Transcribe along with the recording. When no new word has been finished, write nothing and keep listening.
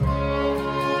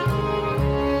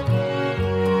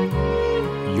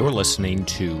You're listening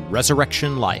to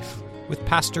Resurrection Life with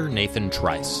Pastor Nathan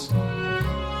Trice.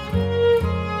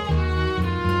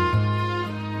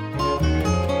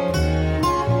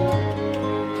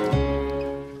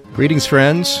 Greetings,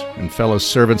 friends and fellow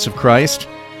servants of Christ.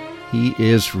 He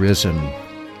is risen.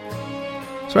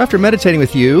 So after meditating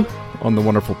with you on the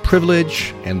wonderful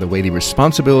privilege and the weighty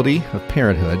responsibility of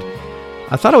parenthood,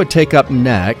 I thought I would take up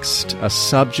next a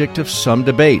subject of some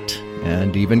debate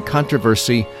and even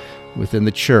controversy within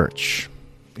the church.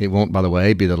 It won't, by the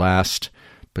way, be the last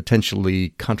potentially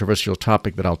controversial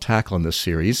topic that I'll tackle in this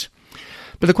series.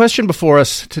 But the question before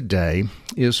us today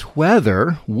is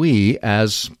whether we,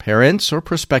 as parents or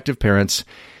prospective parents,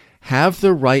 have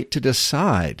the right to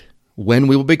decide when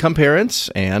we will become parents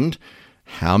and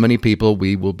how many people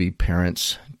we will be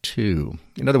parents to.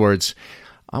 In other words,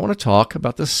 I want to talk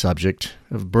about the subject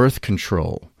of birth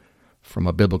control from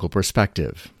a biblical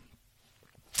perspective.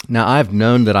 Now, I've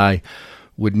known that I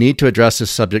would need to address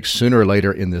this subject sooner or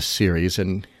later in this series,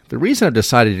 and the reason I've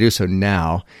decided to do so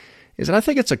now is that I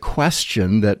think it's a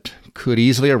question that could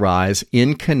easily arise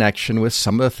in connection with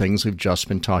some of the things we've just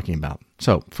been talking about.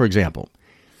 So, for example,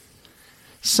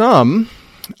 some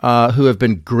who have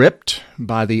been gripped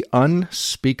by the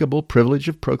unspeakable privilege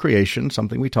of procreation,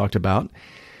 something we talked about,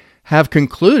 have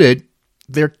concluded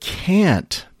there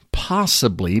can't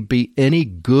possibly be any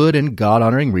good and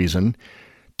God-honoring reason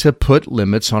to put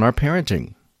limits on our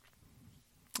parenting.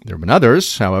 There have been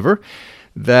others, however,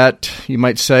 that you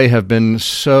might say have been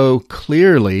so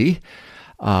clearly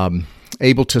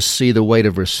able to see the weight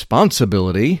of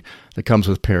responsibility that comes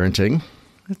with parenting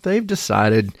that they've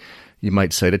decided, you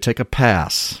might say, to take a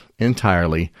pass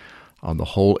entirely on the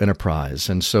whole enterprise.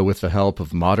 And so with the help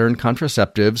of modern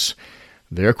contraceptives,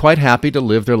 they're quite happy to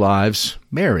live their lives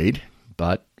married,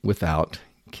 but without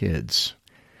kids.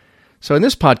 So in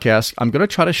this podcast, I'm going to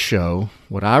try to show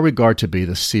what I regard to be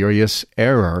the serious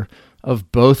error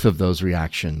of both of those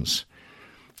reactions.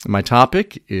 My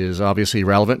topic is obviously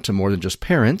relevant to more than just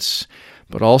parents,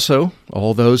 but also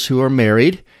all those who are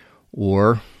married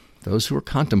or those who are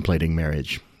contemplating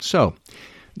marriage. So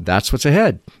that's what's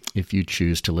ahead if you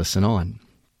choose to listen on.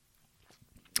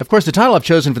 Of course, the title I've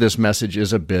chosen for this message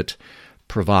is a bit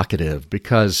provocative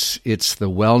because it's the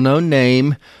well-known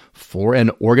name for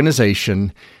an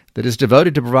organization that is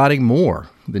devoted to providing more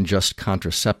than just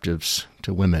contraceptives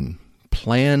to women.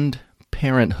 Planned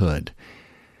Parenthood.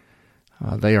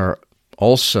 They are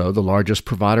also the largest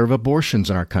provider of abortions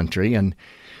in our country, and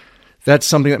that's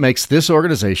something that makes this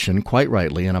organization, quite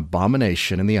rightly, an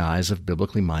abomination in the eyes of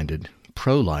biblically minded,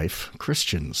 pro-life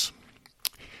Christians.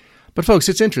 But folks,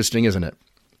 it's interesting, isn't it?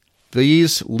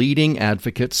 These leading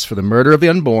advocates for the murder of the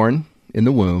unborn in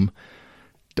the womb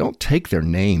don't take their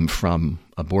name from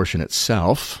abortion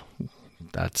itself.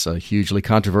 That's a hugely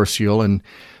controversial and,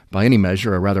 by any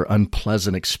measure, a rather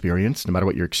unpleasant experience, no matter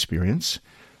what your experience,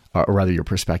 or rather your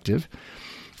perspective.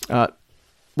 They're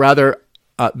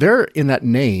in that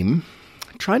name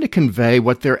trying to convey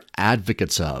what they're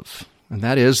advocates of, and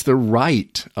that is the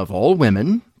right of all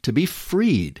women to be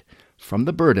freed from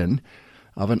the burden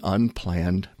of an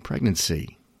unplanned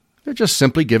pregnancy. They're just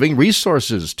simply giving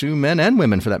resources to men and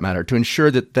women, for that matter, to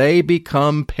ensure that they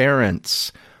become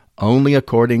parents only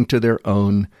according to their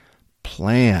own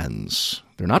plans.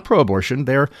 They're not pro-abortion,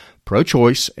 they're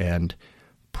pro-choice and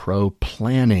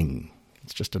pro-planning.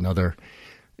 It's just another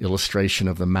illustration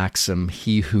of the maxim,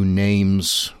 he who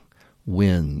names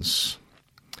wins.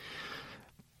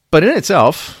 But in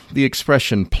itself, the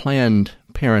expression Planned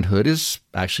Parenthood is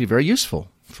actually very useful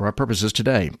for our purposes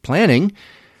today. Planning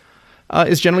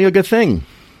is generally a good thing,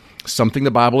 something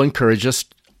the Bible encourages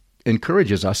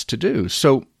us to do.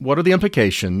 So what are the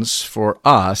implications for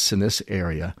us in this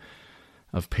area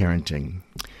of parenting?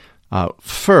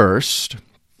 First,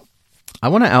 I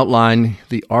want to outline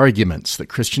the arguments that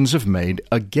Christians have made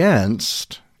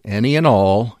against any and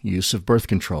all use of birth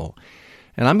control.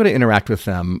 And I'm going to interact with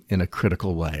them in a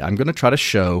critical way. I'm going to try to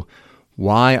show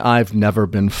why I've never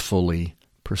been fully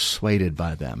persuaded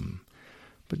by them.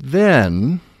 But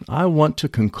then I want to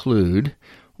conclude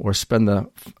or spend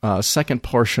the second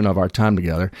portion of our time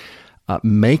together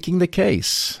making the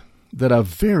case that a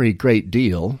very great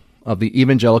deal of the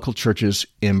evangelical church's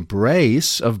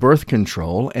embrace of birth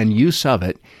control and use of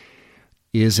it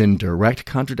is in direct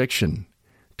contradiction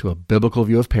to a biblical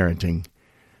view of parenting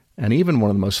and even one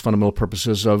of the most fundamental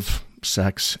purposes of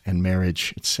sex and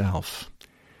marriage itself.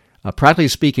 Practically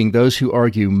speaking, those who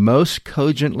argue most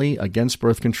cogently against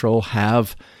birth control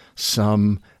have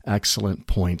some excellent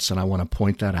points, and I want to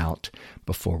point that out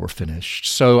before we're finished.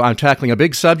 So I'm tackling a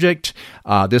big subject.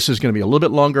 This is going to be a little bit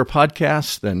longer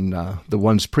podcast than the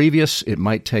ones previous. It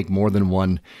might take more than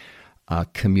one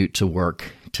commute to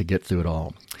work to get through it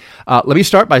all. Let me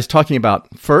start by talking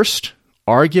about, first,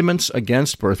 arguments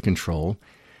against birth control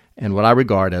and what I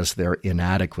regard as their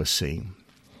inadequacy.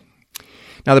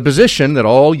 Now, the position that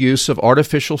all use of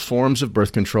artificial forms of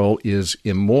birth control is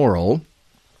immoral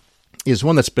is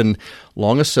one that's been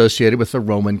long associated with the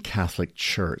Roman Catholic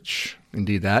Church.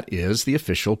 Indeed, that is the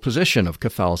official position of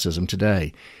Catholicism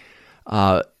today.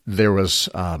 There was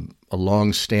a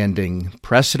long-standing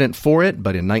precedent for it,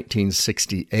 but in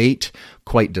 1968,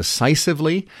 quite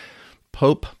decisively,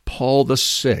 Pope Paul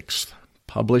VI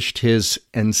published his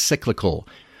encyclical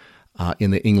in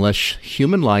the English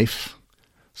Human Life,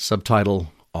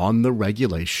 subtitle On the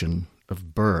Regulation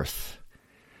of Birth.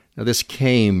 Now, this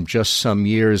came just some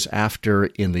years after,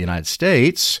 in the United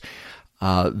States,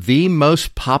 the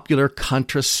most popular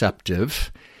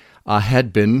contraceptive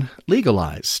had been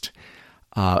legalized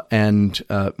and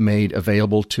made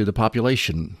available to the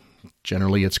population.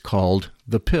 Generally, it's called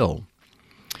the pill.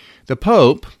 The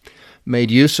Pope made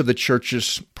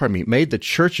the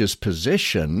church's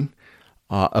position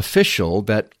official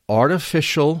that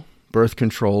artificial birth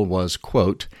control was,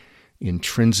 quote,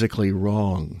 intrinsically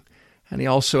wrong. And he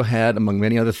also had, among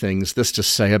many other things, this to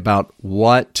say about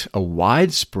what a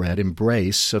widespread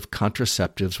embrace of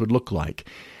contraceptives would look like.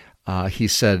 He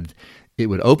said it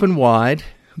would open wide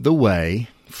the way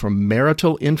for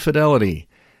marital infidelity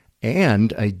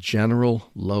and a general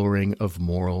lowering of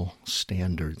moral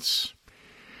standards.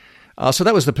 So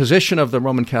that was the position of the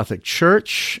Roman Catholic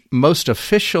Church, most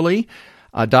officially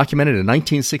documented in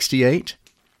 1968.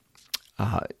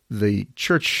 The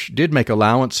church did make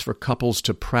allowance for couples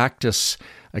to practice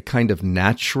a kind of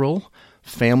natural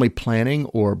family planning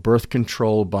or birth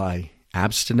control by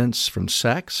abstinence from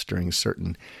sex during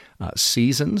certain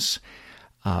seasons,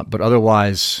 but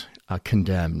otherwise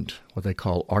condemned what they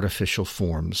call artificial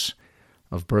forms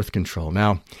of birth control.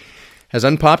 Now, as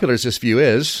unpopular as this view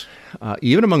is,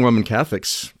 even among Roman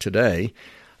Catholics today,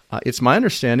 it's my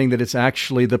understanding that it's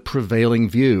actually the prevailing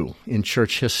view in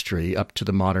church history up to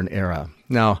the modern era.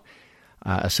 Now,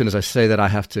 as soon as I say that, I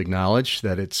have to acknowledge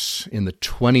that it's in the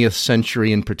 20th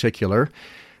century in particular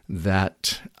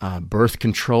that birth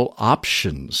control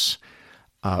options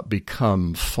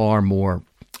become far more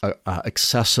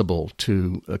accessible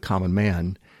to the common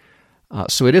man.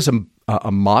 So it is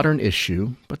a modern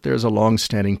issue, but there's a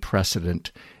long-standing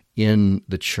precedent in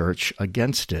the church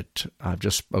against it. I've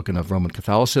just spoken of Roman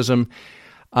Catholicism.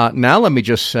 Now let me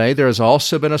just say there has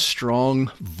also been a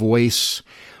strong voice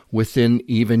within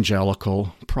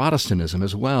evangelical Protestantism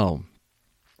as well.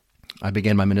 I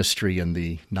began my ministry in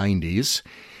the 90s,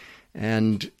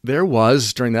 and there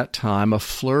was, during that time, a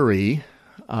flurry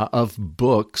of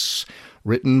books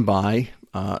written by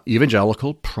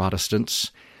evangelical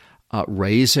Protestants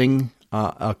raising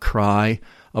a cry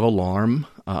of alarm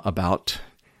about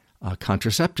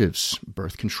contraceptives,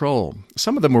 birth control.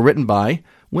 Some of them were written by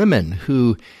women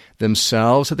who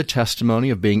themselves had the testimony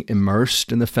of being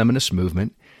immersed in the feminist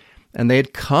movement, and they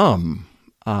had come,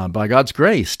 by God's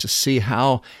grace, to see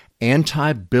how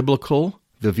anti-biblical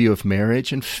the view of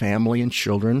marriage and family and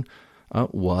children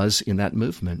was in that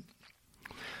movement.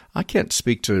 I can't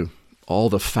speak to all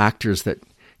the factors that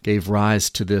gave rise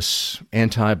to this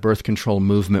anti-birth control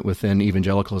movement within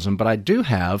evangelicalism, but I do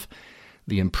have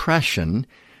the impression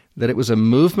that it was a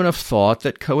movement of thought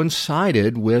that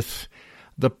coincided with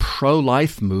the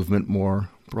pro-life movement more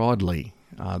broadly,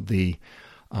 the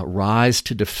rise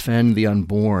to defend the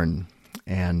unborn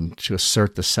and to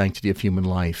assert the sanctity of human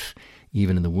life,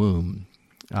 even in the womb.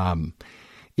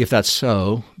 If that's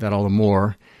so, that all the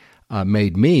more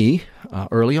made me,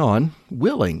 early on,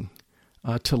 willing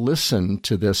to listen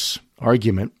to this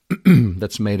argument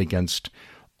that's made against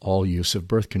all use of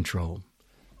birth control.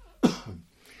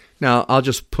 Now, I'll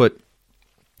just put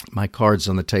my cards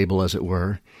on the table, as it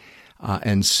were,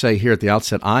 and say here at the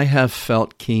outset, I have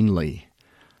felt keenly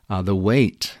the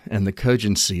weight and the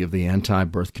cogency of the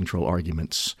anti-birth control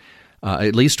arguments,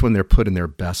 at least when they're put in their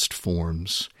best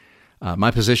forms.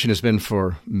 My position has been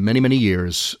for many, many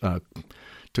years,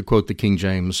 to quote the King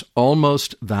James,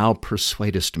 almost thou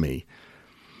persuadest me.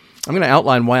 I'm going to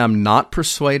outline why I'm not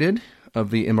persuaded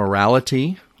of the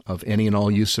immorality of any and all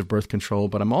use of birth control,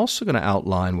 but I'm also going to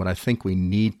outline what I think we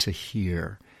need to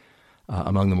hear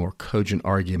among the more cogent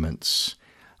arguments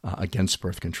against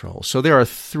birth control. So there are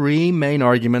three main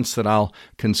arguments that I'll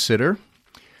consider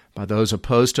by those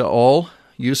opposed to all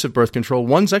use of birth control.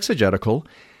 One's exegetical,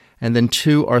 and then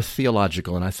two are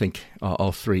theological, and I think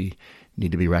all three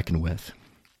need to be reckoned with.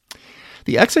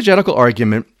 The exegetical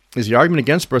argument is the argument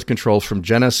against birth control from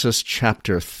Genesis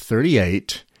chapter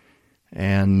 38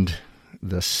 and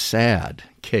the sad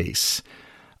case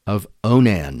of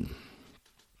Onan.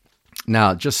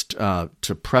 Now, just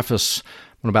to preface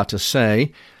what I'm about to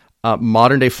say,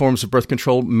 modern-day forms of birth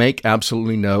control make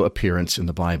absolutely no appearance in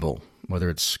the Bible. Whether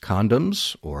it's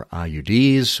condoms or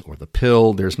IUDs or the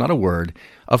pill, there's not a word,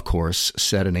 of course,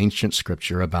 said in ancient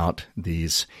scripture about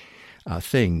these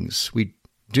things. We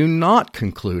do not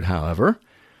conclude, however,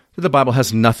 that the Bible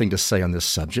has nothing to say on this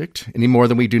subject, any more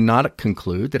than we do not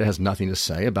conclude that it has nothing to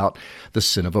say about the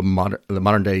sin of the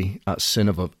modern-day sin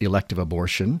of elective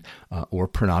abortion or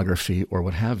pornography or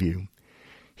what have you.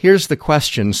 Here's the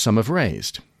question some have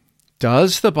raised.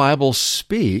 Does the Bible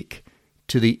speak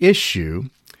to the issue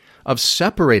of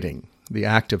separating the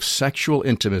act of sexual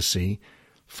intimacy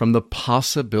from the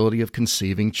possibility of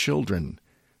conceiving children,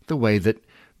 the way that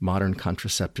modern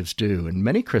contraceptives do? And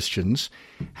many Christians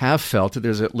have felt that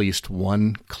there's at least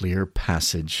one clear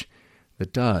passage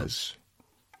that does.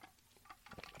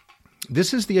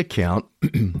 This is the account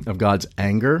of God's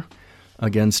anger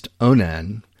against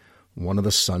Onan, one of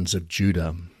the sons of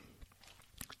Judah.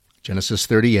 Genesis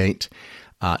 38.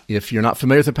 If you're not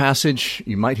familiar with the passage,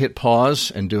 you might hit pause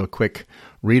and do a quick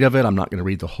read of it. I'm not going to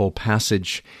read the whole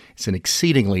passage. It's an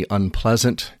exceedingly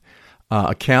unpleasant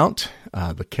account.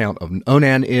 The account of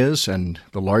Onan is, and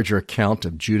the larger account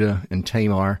of Judah and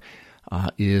Tamar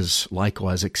is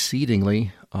likewise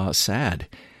exceedingly sad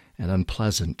and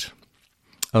unpleasant.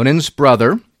 Onan's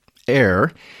brother,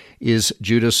 Er, is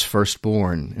Judah's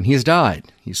firstborn, and he has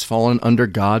died. He's fallen under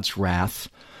God's wrath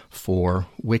for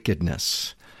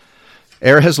wickedness.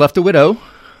 Er has left a widow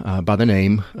by the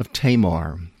name of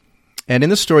Tamar. And in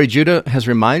the story, Judah has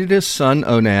reminded his son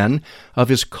Onan of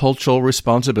his cultural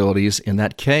responsibilities in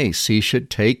that case. He should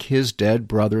take his dead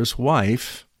brother's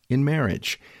wife in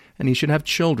marriage, and he should have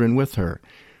children with her.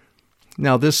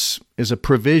 Now, this is a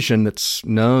provision that's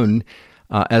known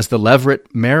as the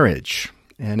Levirate marriage,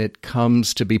 and it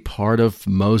comes to be part of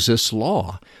Moses'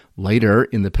 law later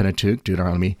in the Pentateuch,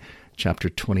 Deuteronomy chapter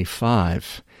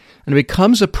 25. And it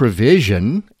becomes a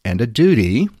provision and a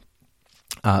duty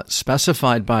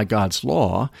specified by God's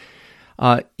law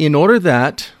in order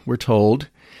that, we're told,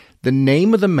 the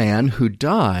name of the man who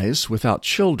dies without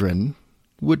children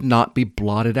would not be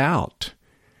blotted out.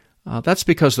 That's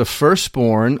because the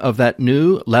firstborn of that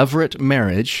new Levirate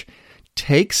marriage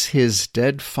takes his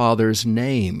dead father's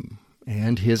name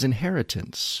and his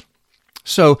inheritance.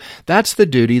 So that's the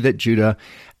duty that Judah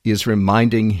is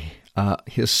reminding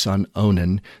his son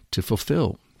Onan to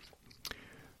fulfill.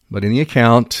 But in the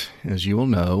account, as you will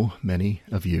know, many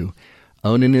of you,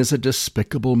 Onan is a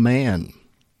despicable man.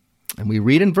 And we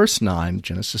read in verse 9,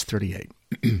 Genesis 38,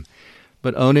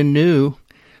 But Onan knew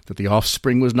that the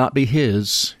offspring was not be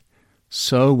his,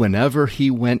 so whenever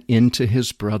he went into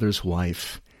his brother's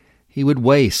wife, he would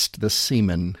waste the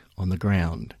semen on the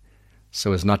ground,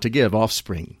 so as not to give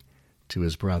offspring to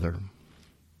his brother.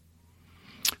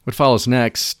 What follows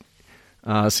next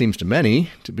seems to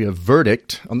many to be a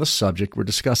verdict on the subject we're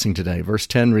discussing today. Verse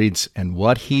 10 reads, And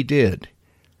what he did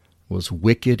was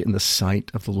wicked in the sight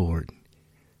of the Lord,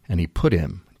 and he put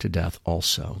him to death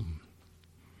also.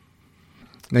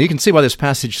 Now you can see why this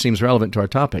passage seems relevant to our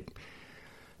topic.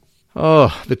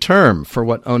 The term for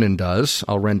what Onan does,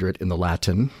 I'll render it in the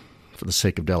Latin for the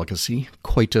sake of delicacy,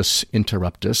 coitus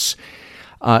interruptus.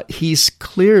 He's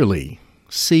clearly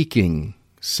seeking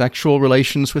sexual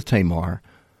relations with Tamar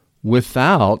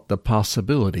without the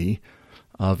possibility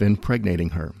of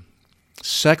impregnating her.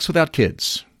 Sex without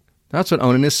kids. That's what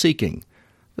Onan is seeking.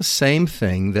 The same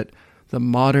thing that the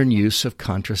modern use of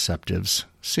contraceptives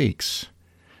seeks.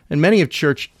 And many in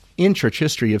church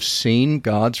history have seen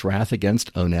God's wrath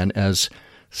against Onan as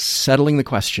settling the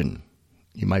question.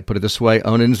 You might put it this way,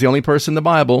 Onan is the only person in the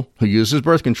Bible who uses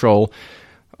birth control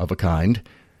of a kind,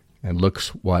 and looks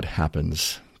what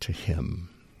happens to him.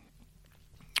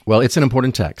 Well, it's an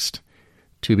important text,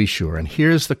 to be sure. And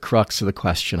here's the crux of the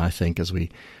question, I think, as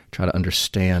we try to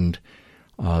understand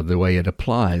the way it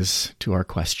applies to our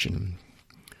question.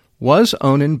 Was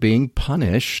Onan being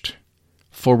punished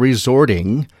for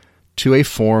resorting to a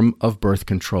form of birth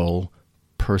control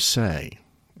per se?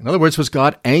 In other words, was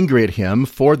God angry at him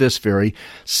for this very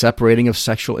separating of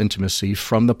sexual intimacy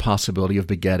from the possibility of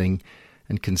begetting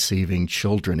and conceiving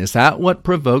children? Is that what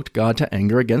provoked God to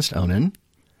anger against Onan?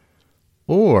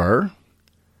 Or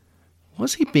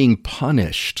was he being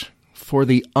punished for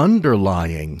the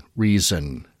underlying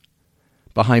reason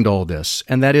behind all this,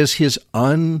 and that is his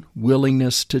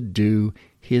unwillingness to do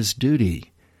his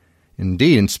duty?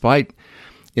 Indeed,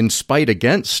 in spite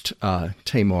against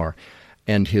Tamar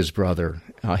and his brother,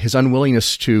 his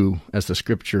unwillingness to, as the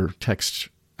scripture text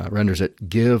renders it,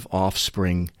 give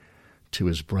offspring to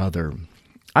his brother.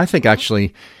 I think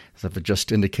actually, as I've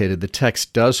just indicated, the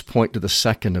text does point to the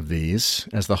second of these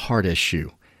as the heart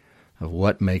issue of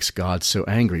what makes God so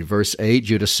angry. Verse 8,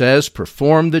 Judah says,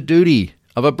 perform the duty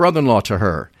of a brother-in-law to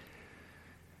her.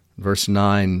 Verse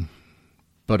 9,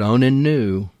 but Onan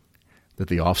knew that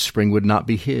the offspring would not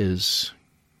be his.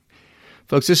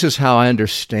 Folks, this is how I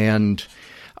understand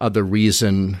the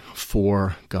reason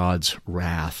for God's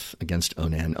wrath against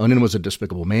Onan. Onan was a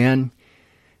despicable man,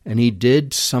 and he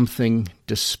did something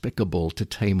despicable to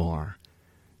Tamar.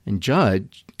 And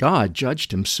God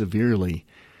judged him severely.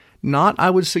 Not, I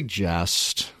would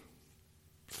suggest,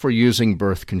 for using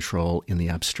birth control in the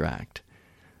abstract.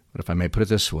 But if I may put it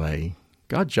this way,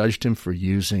 God judged him for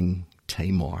using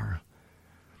Tamar.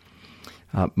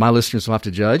 My listeners will have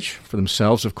to judge for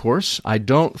themselves, of course. I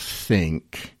don't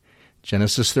think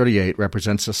Genesis 38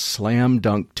 represents a slam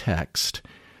dunk text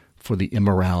for the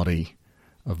immorality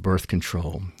of birth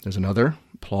control. There's another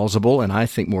plausible and I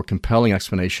think more compelling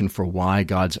explanation for why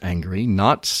God's angry,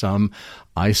 not some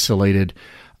isolated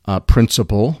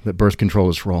principle that birth control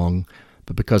is wrong,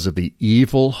 but because of the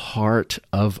evil heart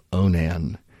of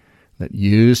Onan that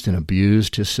used and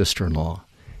abused his sister-in-law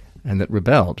and that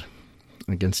rebelled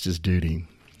against his duty.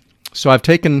 So I've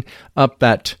taken up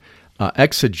that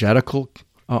exegetical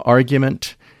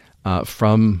argument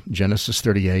from Genesis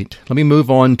 38. Let me move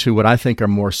on to what I think are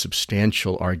more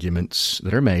substantial arguments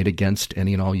that are made against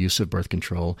any and all use of birth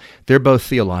control. They're both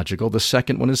theological. The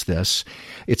second one is this.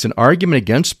 It's an argument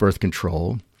against birth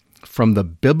control from the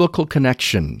biblical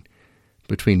connection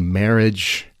between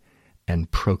marriage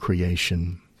and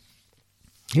procreation.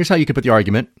 Here's how you can put the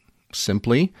argument,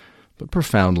 simply but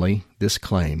profoundly, this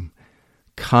claim.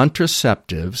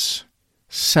 Contraceptives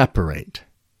separate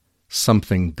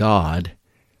something God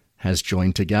has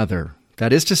joined together.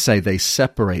 That is to say, they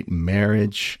separate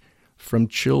marriage from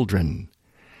children.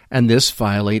 And this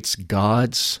violates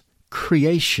God's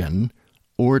creation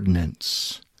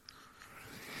ordinance.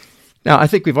 Now, I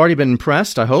think we've already been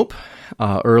impressed, I hope,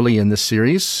 early in this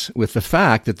series with the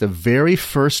fact that the very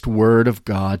first word of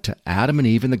God to Adam and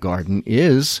Eve in the garden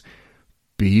is,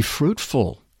 be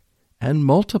fruitful and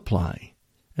multiply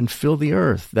and fill the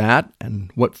earth. That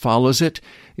and what follows it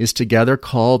is together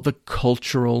called the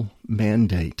cultural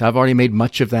mandate. I've already made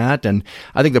much of that, and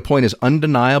I think the point is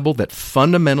undeniable that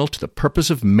fundamental to the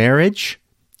purpose of marriage,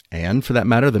 and for that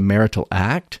matter, the marital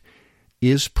act,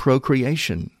 is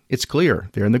procreation. It's clear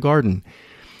there in the garden.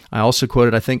 I also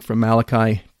quoted, I think, from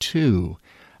Malachi 2,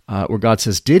 where God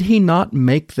says, did he not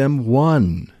make them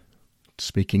one,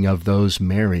 speaking of those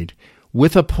married,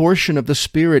 with a portion of the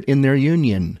Spirit in their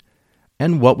union?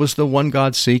 And what was the one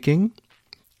God seeking?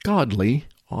 Godly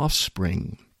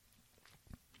offspring.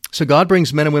 So God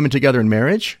brings men and women together in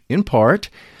marriage, in part,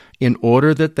 in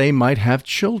order that they might have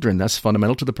children. That's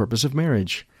fundamental to the purpose of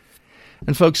marriage.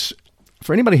 And folks,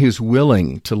 for anybody who's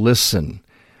willing to listen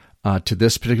to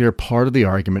this particular part of the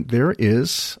argument, there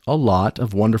is a lot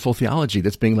of wonderful theology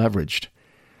that's being leveraged.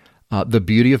 The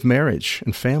beauty of marriage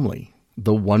and family,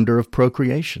 the wonder of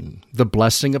procreation, the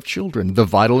blessing of children, the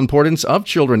vital importance of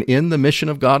children in the mission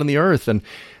of God on the earth. And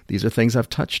these are things I've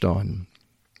touched on.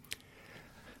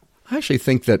 I actually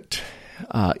think that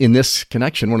in this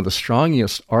connection, one of the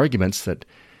strongest arguments that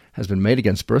has been made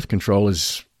against birth control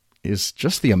is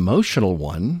just the emotional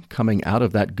one coming out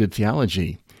of that good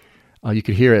theology. You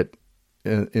could hear it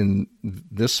in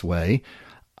this way.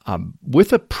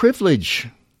 With a privilege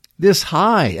this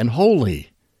high and holy,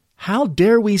 how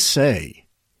dare we say,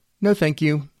 no thank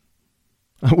you?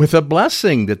 With a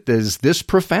blessing that is this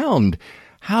profound,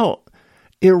 how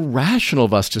irrational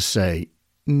of us to say,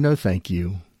 no thank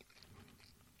you.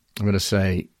 I'm going to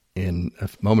say in a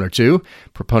moment or two,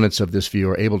 proponents of this view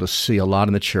are able to see a lot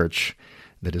in the church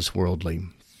that is worldly.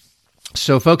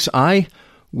 So folks, I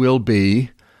will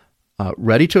be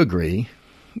ready to agree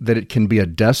that it can be a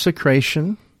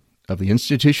desecration of the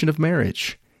institution of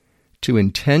marriage to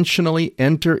intentionally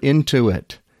enter into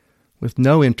it with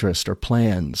no interest or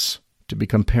plans to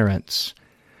become parents,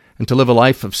 and to live a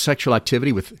life of sexual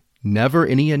activity with never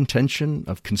any intention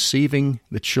of conceiving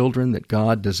the children that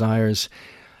God desires.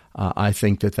 I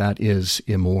think that is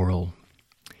immoral.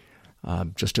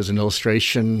 Just as an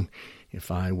illustration, if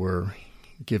I were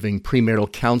giving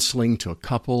premarital counseling to a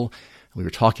couple, we were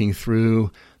talking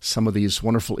through some of these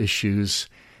wonderful issues,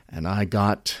 and I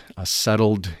got a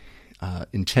settled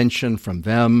intention from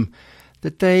them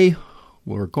that they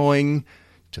were going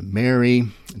to marry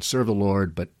and serve the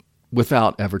Lord, but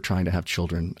without ever trying to have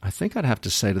children. I think I'd have to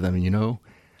say to them,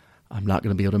 I'm not going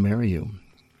to be able to marry you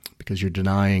because you're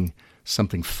denying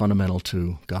something fundamental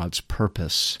to God's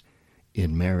purpose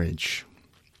in marriage.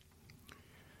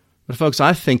 But folks,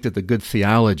 I think that the good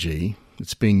theology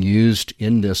that's being used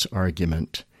in this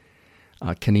argument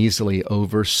can easily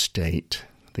overstate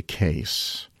the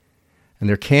case. And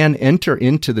there can enter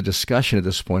into the discussion at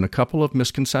this point a couple of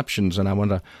misconceptions, and I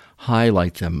want to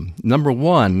highlight them. Number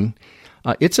one,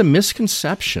 it's a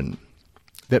misconception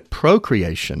that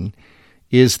procreation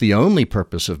is the only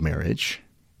purpose of marriage,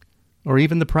 or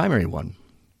even the primary one.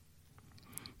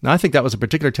 Now, I think that was a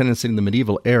particular tendency in the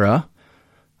medieval era,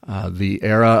 the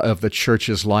era of the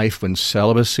church's life when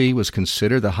celibacy was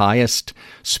considered the highest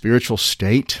spiritual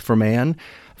state for man.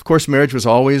 Of course, marriage was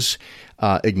always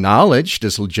acknowledged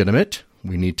as legitimate.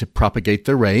 We need to propagate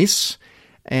the race.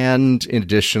 And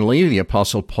additionally, the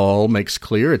Apostle Paul makes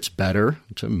clear it's better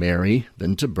to marry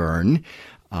than to burn.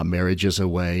 Marriage is a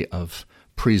way of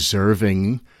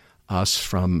preserving us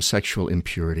from sexual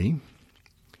impurity.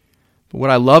 But what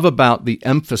I love about the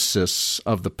emphasis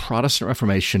of the Protestant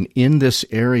Reformation in this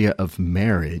area of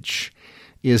marriage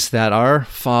is that our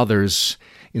fathers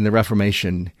in the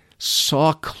Reformation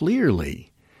saw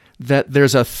clearly that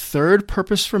there's a third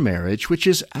purpose for marriage, which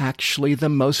is actually the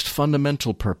most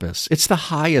fundamental purpose. It's the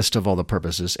highest of all the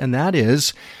purposes, and that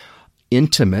is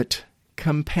intimate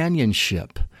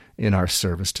companionship in our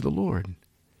service to the Lord.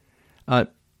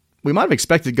 We might have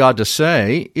expected God to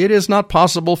say, it is not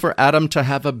possible for Adam to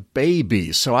have a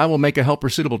baby, so I will make a helper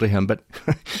suitable to him. But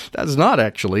that's not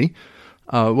actually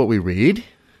what we read.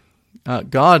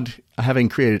 God, having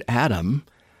created Adam,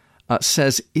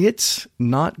 says it's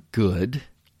not good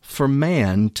for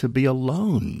man to be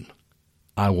alone.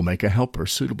 I will make a helper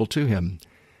suitable to him.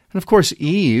 And of course,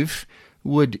 Eve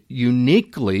would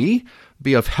uniquely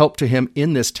be of help to him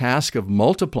in this task of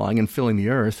multiplying and filling the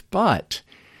earth, but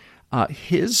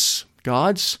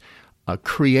God's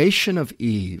creation of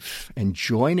Eve and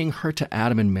joining her to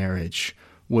Adam in marriage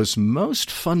was most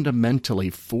fundamentally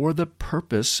for the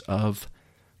purpose of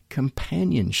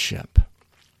companionship.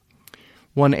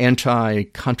 One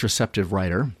anti-contraceptive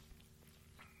writer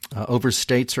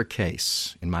overstates her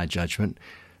case, in my judgment,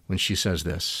 when she says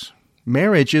this: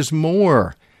 marriage is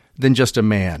more than just a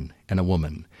man and a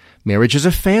woman. Marriage is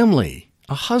a family,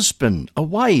 a husband, a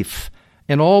wife,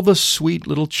 and all the sweet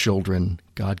little children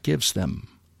God gives them.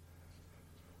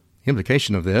 The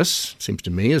implication of this, it seems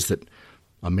to me, is that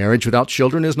a marriage without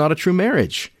children is not a true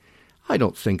marriage. I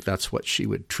don't think that's what she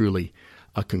would truly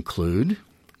conclude,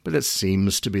 but it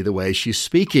seems to be the way she's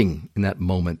speaking in that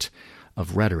moment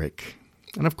of rhetoric.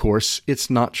 And of course, it's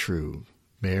not true.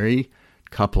 Married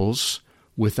couples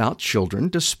without children,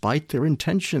 despite their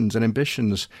intentions and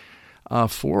ambitions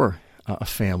for a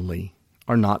family,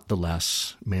 are not the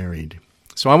less married.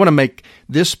 So I want to make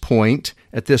this point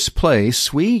at this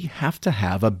place. We have to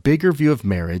have a bigger view of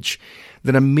marriage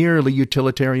than a merely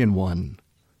utilitarian one.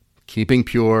 Keeping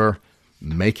pure,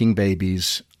 making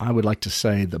babies. I would like to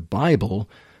say the Bible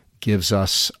gives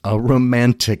us a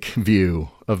romantic view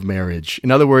of marriage. In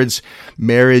other words,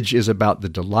 marriage is about the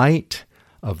delight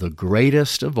of the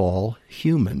greatest of all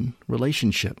human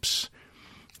relationships.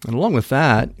 And along with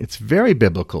that, it's very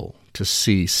biblical to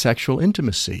see sexual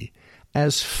intimacy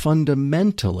as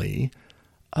fundamentally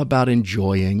about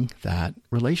enjoying that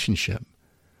relationship.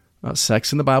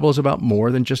 Sex in the Bible is about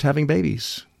more than just having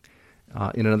babies.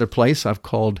 In another place, I've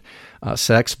called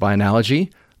sex, by analogy,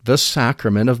 the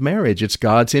sacrament of marriage. It's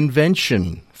God's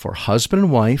invention for husband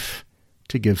and wife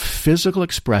to give physical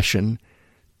expression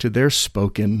to their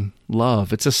spoken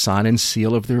love. It's a sign and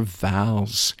seal of their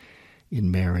vows in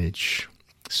marriage.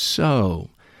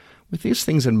 So, with these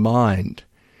things in mind,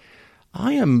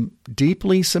 I am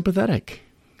deeply sympathetic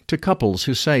to couples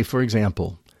who say, for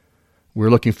example, we're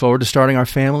looking forward to starting our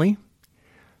family,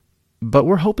 but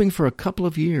we're hoping for a couple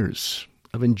of years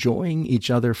of enjoying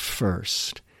each other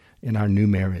first in our new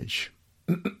marriage.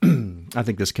 I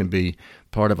think this can be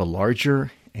part of a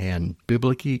larger and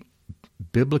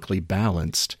biblically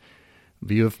balanced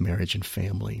view of marriage and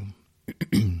family.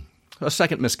 A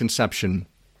second misconception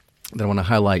that I want to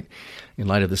highlight in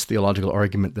light of this theological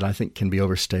argument that I think can be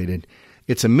overstated.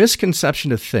 It's a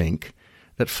misconception to think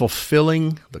that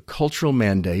fulfilling the cultural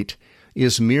mandate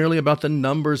is merely about the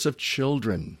numbers of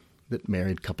children that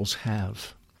married couples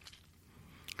have.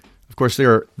 Of course,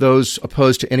 there are those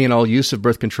opposed to any and all use of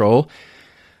birth control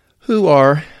who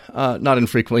are not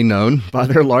infrequently known by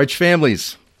their large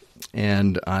families.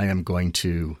 And I am going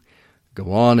to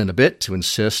go on in a bit to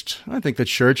insist, I think the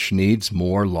church needs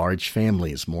more large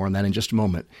families. More on that in just a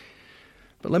moment.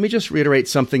 But let me just reiterate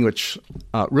something which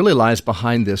really lies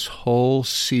behind this whole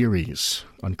series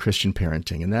on Christian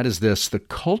parenting, and that is this: the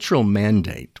cultural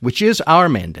mandate, which is our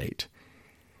mandate,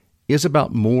 is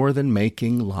about more than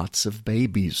making lots of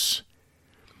babies.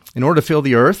 In order to fill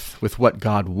the earth with what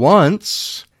God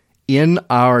wants, in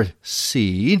our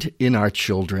seed, in our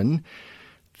children,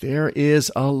 there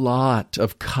is a lot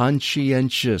of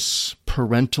conscientious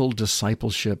parental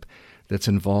discipleship that's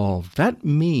involved. That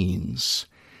means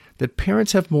that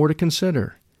parents have more to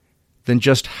consider than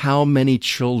just how many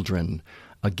children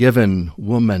a given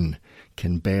woman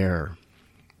can bear.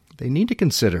 They need to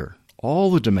consider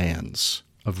all the demands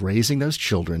of raising those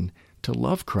children to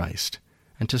love Christ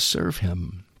and to serve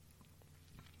Him.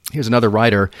 Here's another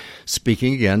writer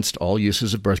speaking against all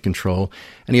uses of birth control,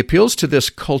 and he appeals to this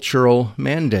cultural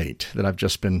mandate that I've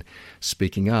just been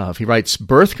speaking of. He writes,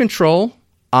 "Birth control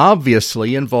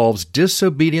obviously involves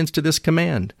disobedience to this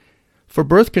command, for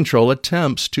birth control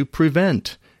attempts to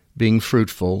prevent being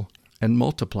fruitful and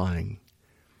multiplying."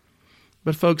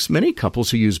 But folks, many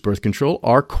couples who use birth control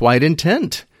are quite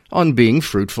intent on being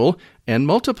fruitful and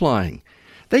multiplying.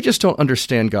 They just don't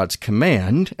understand God's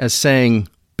command as saying,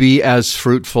 be as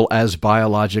fruitful as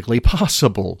biologically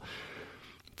possible.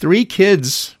 3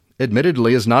 kids,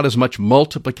 admittedly, is not as much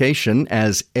multiplication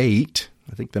as 8.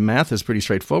 I think the math is pretty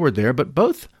straightforward there, but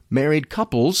both married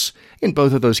couples, in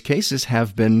both of those cases,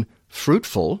 have been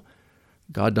fruitful.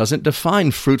 God doesn't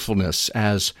define fruitfulness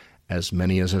as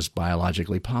many as is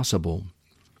biologically possible.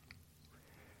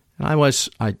 And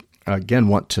I again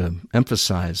want to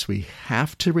emphasize we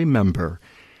have to remember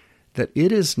that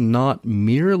it is not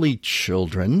merely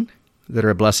children that are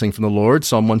a blessing from the Lord,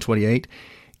 Psalm 128.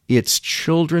 It's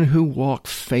children who walk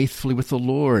faithfully with the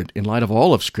Lord in light of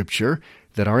all of Scripture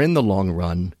that are in the long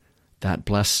run that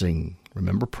blessing.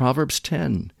 Remember Proverbs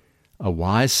 10, a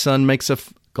wise son makes a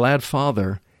glad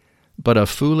father, but a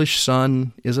foolish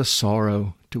son is a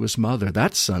sorrow to his mother.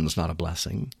 That son's not a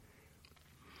blessing.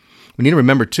 We need to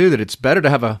remember, too, that it's better to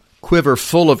have a quiver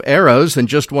full of arrows than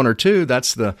just 1 or 2.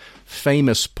 That's the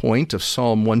famous point of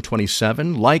Psalm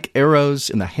 127. Like arrows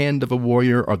in the hand of a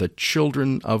warrior are the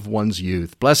children of one's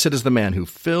youth. Blessed is the man who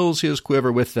fills his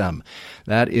quiver with them.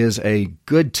 That is a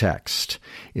good text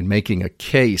in making a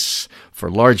case for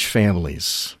large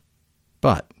families.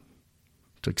 But,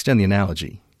 to extend the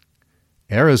analogy,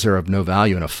 arrows are of no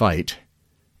value in a fight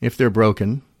if they're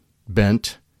broken,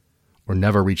 bent, or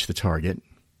never reach the target.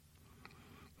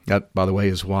 That, by the way,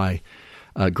 is why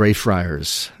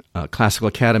Greyfriars Classical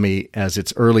Academy, as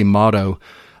its early motto,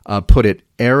 put it,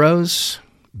 arrows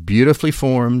beautifully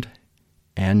formed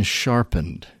and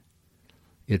sharpened.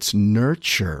 It's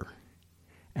nurture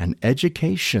and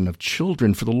education of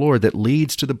children for the Lord that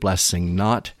leads to the blessing,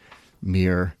 not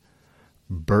mere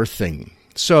birthing.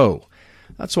 So,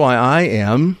 that's why I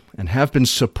am and have been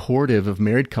supportive of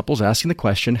married couples asking the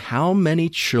question, how many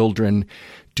children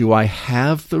do I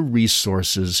have the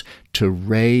resources to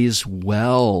raise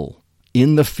well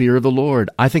in the fear of the Lord?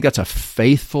 I think that's a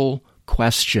faithful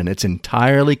question. It's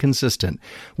entirely consistent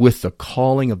with the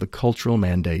calling of the cultural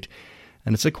mandate,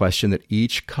 and it's a question that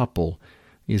each couple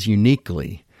is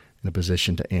uniquely in a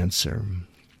position to answer.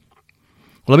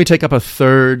 Well, let me take up a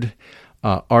third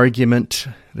argument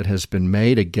that has been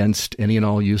made against any and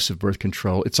all use of birth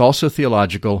control. It's also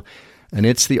theological, and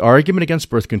it's the argument against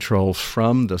birth control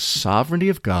from the sovereignty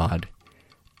of God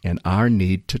and our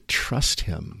need to trust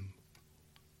Him.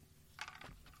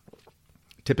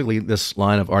 Typically, this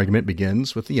line of argument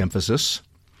begins with the emphasis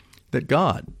that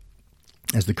God,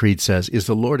 as the Creed says, is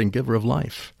the Lord and giver of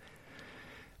life.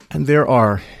 And there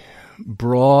are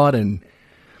broad and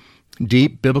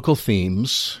deep biblical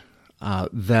themes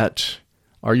that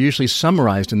are usually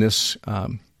summarized in this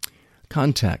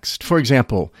context. For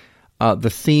example, the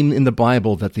theme in the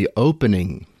Bible that the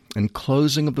opening and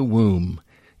closing of the womb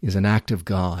is an act of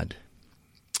God.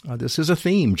 This is a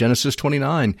theme. Genesis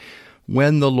 29,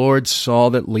 when the Lord saw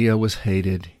that Leah was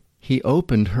hated, He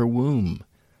opened her womb,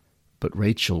 but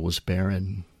Rachel was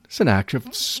barren. It's an act of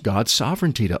God's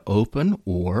sovereignty to open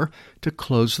or to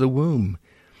close the womb.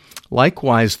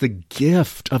 Likewise, the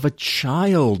gift of a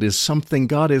child is something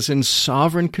God is in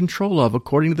sovereign control of,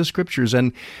 according to the Scriptures,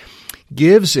 and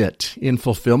gives it in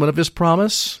fulfillment of His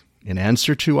promise, in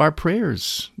answer to our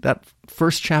prayers. That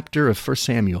first chapter of 1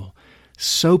 Samuel,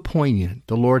 so poignant.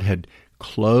 The Lord had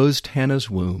closed Hannah's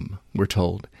womb, we're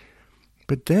told.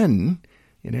 But then,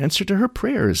 in answer to her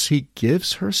prayers, He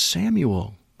gives her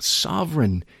Samuel,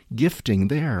 sovereign gifting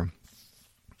there.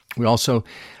 We also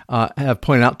have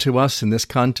pointed out to us in this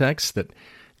context that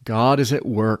God is at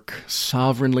work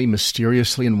sovereignly,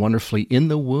 mysteriously, and wonderfully in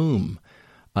the womb,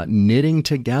 knitting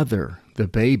together the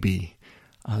baby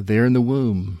there in the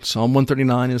womb. Psalm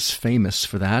 139 is famous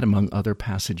for that, among other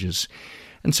passages.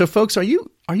 And so, folks, are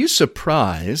you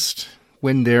surprised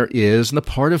when there is, on the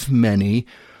part of many,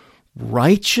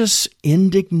 righteous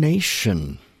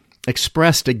indignation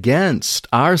expressed against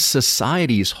our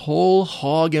society's whole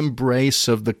hog embrace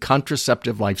of the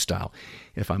contraceptive lifestyle,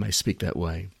 if I may speak that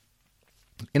way,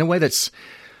 in a way that's,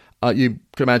 you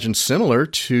could imagine, similar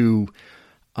to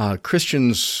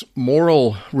Christians'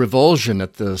 moral revulsion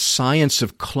at the science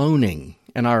of cloning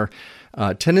and our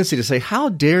tendency to say, how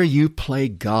dare you play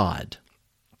God?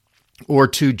 Or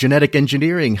to genetic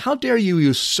engineering, how dare you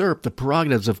usurp the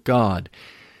prerogatives of God?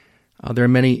 There are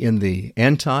many in the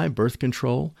anti-birth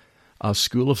control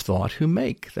school of thought who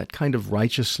make that kind of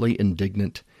righteously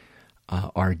indignant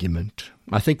argument.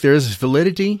 I think there is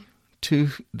validity to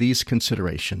these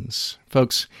considerations.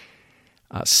 Folks,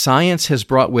 science has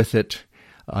brought with it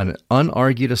an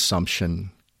unargued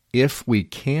assumption: if we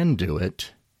can do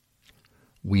it,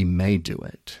 we may do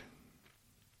it.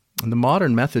 And the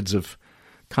modern methods of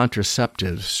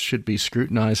contraceptives should be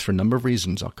scrutinized for a number of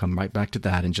reasons. I'll come right back to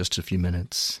that in just a few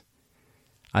minutes.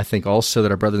 I think also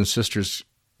that our brothers and sisters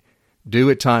do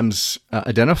at times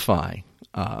identify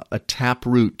a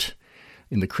taproot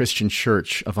in the Christian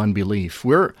church of unbelief.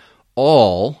 We're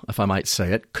all, if I might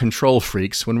say it, control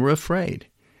freaks when we're afraid.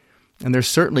 And there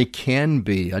certainly can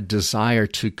be a desire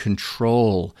to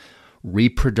control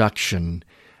reproduction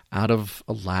out of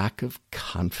a lack of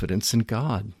confidence in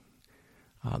God.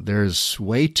 There's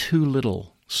way too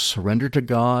little surrender to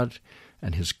God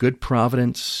and His good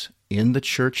providence in the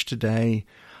church today,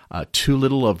 too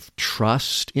little of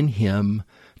trust in Him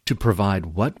to provide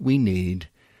what we need.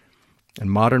 And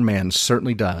modern man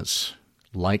certainly does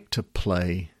like to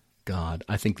play God.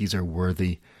 I think these are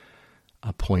worthy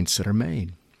points that are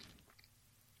made.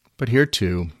 But here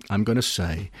too, I'm going to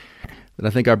say that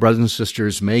I think our brothers and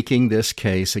sisters making this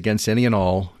case against any and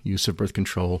all use of birth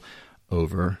control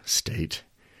overstate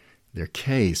their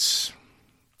case.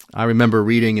 I remember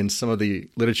reading in some of the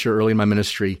literature early in my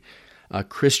ministry,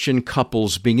 Christian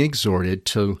couples being exhorted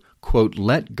to, quote,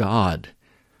 let God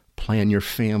plan your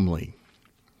family.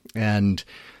 And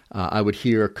I would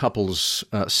hear couples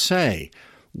say,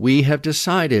 we have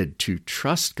decided to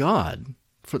trust God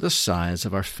for the size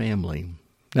of our family.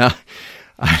 Now,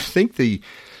 I think the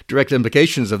direct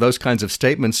implications of those kinds of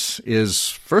statements is,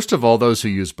 first of all, those who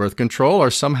use birth control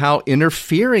are somehow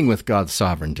interfering with God's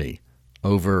sovereignty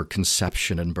over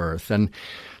conception and birth. And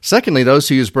secondly, those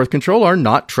who use birth control are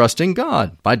not trusting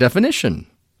God, by definition,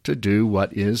 to do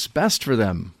what is best for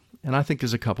them. And I think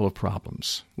there's a couple of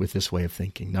problems with this way of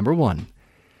thinking. Number one,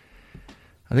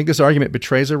 I think this argument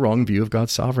betrays a wrong view of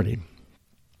God's sovereignty.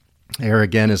 Here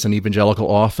again is an evangelical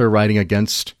author writing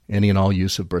against any and all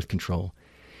use of birth control.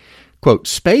 Quote,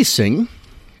 spacing,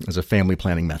 as a family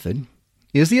planning method,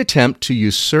 is the attempt to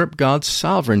usurp God's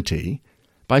sovereignty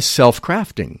by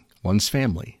self-crafting one's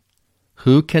family.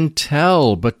 Who can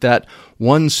tell but that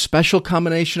one special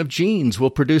combination of genes will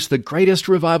produce the greatest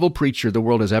revival preacher the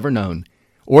world has ever known,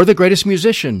 or the greatest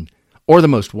musician, or the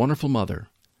most wonderful mother?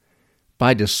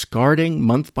 By discarding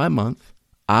month by month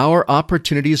our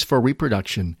opportunities for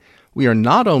reproduction, we are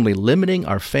not only limiting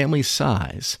our family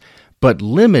size, but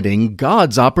limiting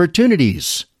God's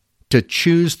opportunities to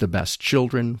choose the best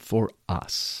children for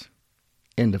us.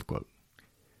 End of quote.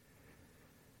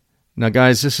 Now,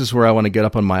 guys, this is where I want to get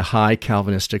up on my high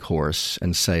Calvinistic horse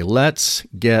and say, let's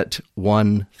get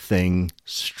one thing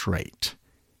straight.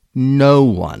 No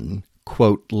one,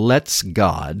 quote, lets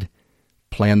God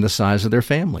plan the size of their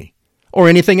family, or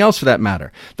anything else for that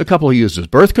matter. The couple who uses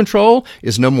birth control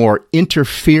is no more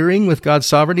interfering with God's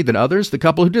sovereignty than others. The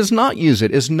couple who does not use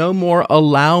it is no more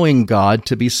allowing God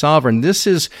to be sovereign. This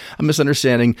is a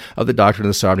misunderstanding of the doctrine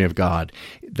of the sovereignty of God.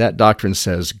 That doctrine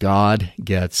says God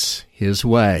gets His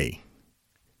way.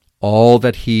 All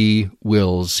that He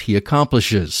wills, He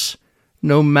accomplishes,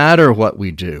 no matter what we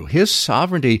do. His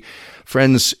sovereignty,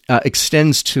 friends,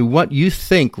 extends to what you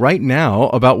think right now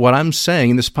about what I'm saying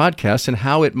in this podcast and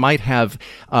how it might have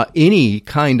any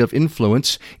kind of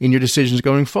influence in your decisions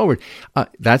going forward.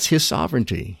 That's His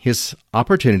sovereignty. His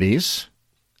opportunities,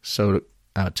 so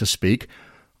to speak,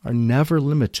 are never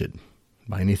limited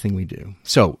by anything we do.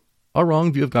 So, a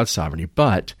wrong view of God's sovereignty,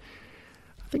 but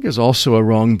I think there's also a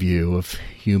wrong view of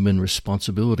human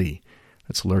responsibility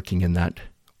that's lurking in that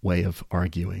way of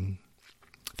arguing.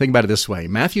 Think about it this way.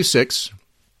 Matthew 6,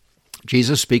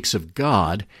 Jesus speaks of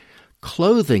God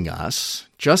clothing us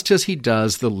just as He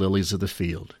does the lilies of the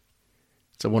field.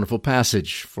 It's a wonderful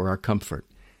passage for our comfort.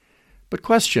 But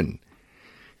question,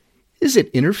 is it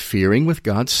interfering with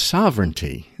God's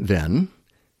sovereignty, then,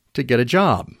 to get a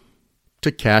job,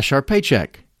 to cash our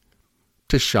paycheck,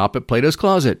 to shop at Plato's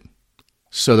Closet,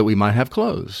 so that we might have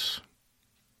clothes?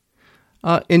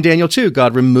 In Daniel 2,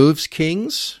 God removes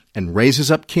kings and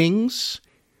raises up kings.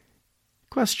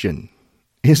 Question,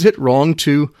 is it wrong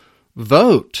to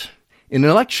vote in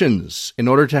elections in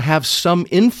order to have some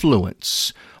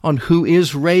influence on who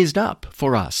is raised up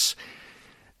for us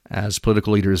as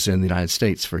political leaders in the United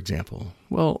States, for example?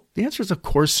 Well, the answer is of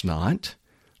course not.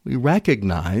 We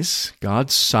recognize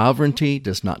God's sovereignty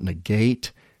does not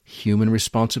negate human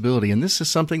responsibility. And this is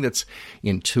something that's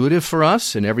intuitive for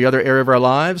us in every other area of our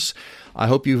lives. I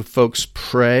hope you folks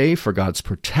pray for God's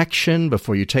protection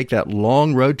before you take that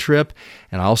long road trip.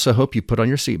 And I also hope you put on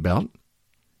your seatbelt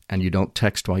and you don't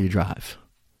text while you drive.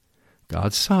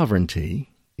 God's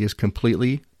sovereignty is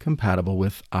completely compatible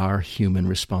with our human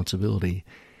responsibility.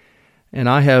 And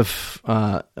I have,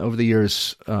 over the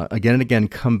years, again and again,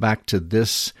 come back to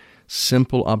this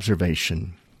simple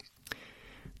observation.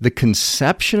 The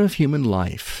conception of human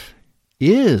life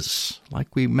is,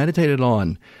 like we meditated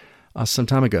on some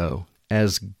time ago,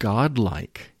 as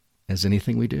godlike as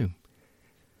anything we do.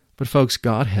 But folks,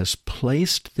 God has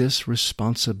placed this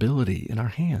responsibility in our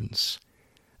hands.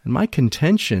 And my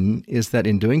contention is that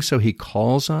in doing so, He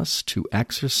calls us to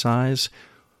exercise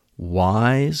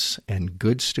wise and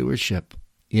good stewardship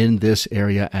in this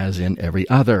area as in every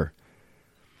other.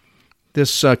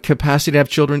 This capacity to have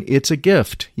children, it's a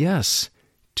gift, yes,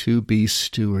 to be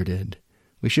stewarded.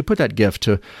 We should put that gift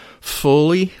to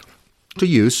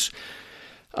use,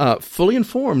 fully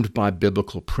informed by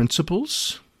biblical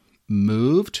principles,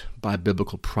 moved by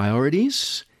biblical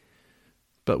priorities,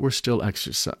 but we're still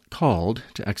called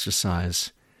to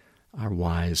exercise our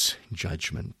wise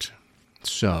judgment.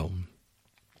 So,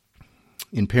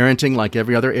 in parenting, like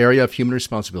every other area of human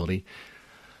responsibility,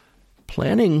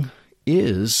 planning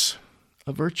is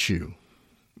a virtue.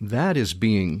 That is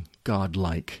being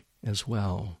godlike as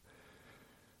well.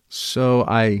 So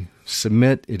I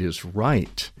submit it is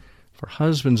right for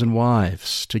husbands and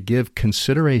wives to give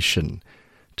consideration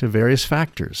to various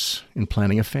factors in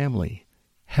planning a family.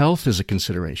 Health is a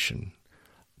consideration,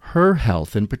 her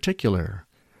health in particular.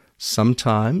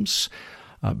 Sometimes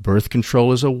birth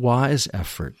control is a wise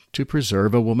effort to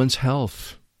preserve a woman's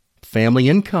health. Family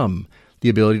income, the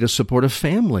ability to support a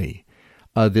family.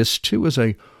 This too is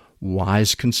a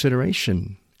wise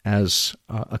consideration as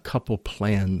a couple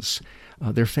plans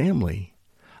their family.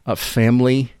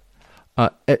 The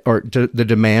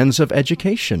demands of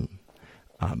education,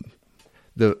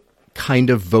 the kind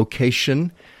of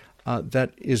vocation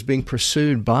that is being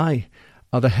pursued by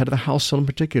the head of the household in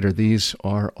particular. These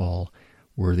are all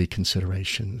worthy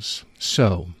considerations.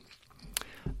 So,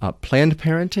 planned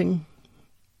parenting,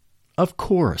 of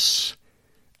course,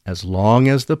 as long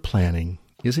as the planning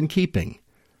is in keeping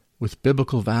with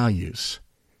biblical values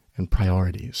and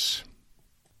priorities.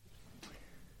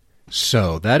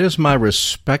 So, that is my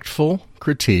respectful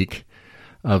critique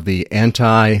of the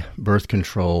anti-birth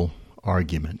control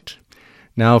argument.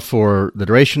 Now, for the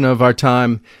duration of our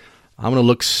time, I'm going to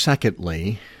look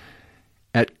secondly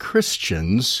at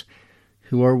Christians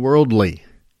who are worldly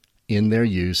in their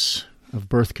use of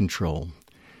birth control.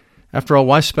 After all,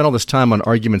 why spend all this time on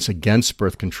arguments against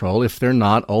birth control if they're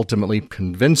not ultimately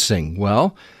convincing?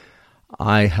 Well,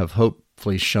 I have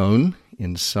hopefully shown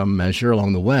in some measure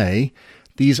along the way,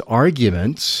 these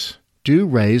arguments do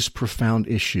raise profound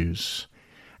issues.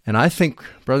 And I think,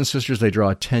 brothers and sisters, they draw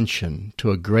attention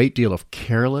to a great deal of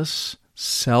careless,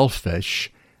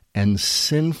 selfish, and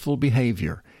sinful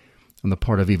behavior on the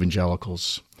part of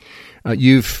evangelicals.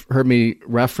 You've heard me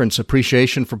reference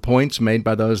appreciation for points made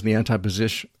by those in the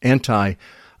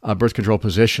anti-birth control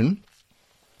position.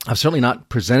 I've certainly not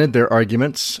presented their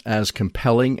arguments as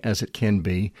compelling as it can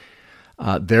be.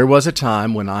 There was a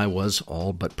time when I was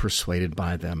all but persuaded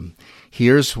by them.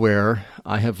 Here's where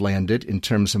I have landed in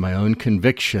terms of my own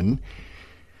conviction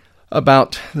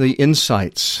about the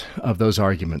insights of those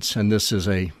arguments. And this is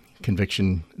a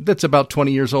conviction that's about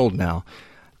 20 years old now,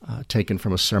 taken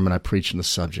from a sermon I preached on the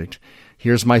subject.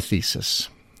 Here's my thesis.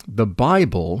 The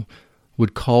Bible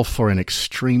would call for an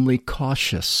extremely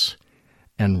cautious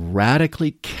and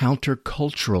radically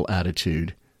countercultural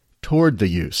attitude toward the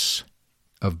use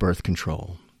of birth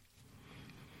control.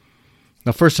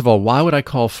 Now, first of all, why would I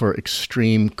call for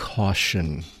extreme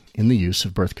caution in the use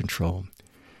of birth control?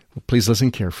 Well, please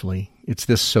listen carefully. It's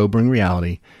this sobering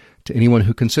reality to anyone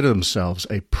who considers themselves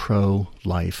a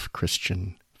pro-life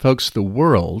Christian. Folks, the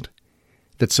world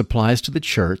that supplies to the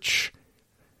church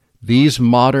these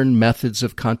modern methods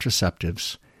of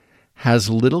contraceptives has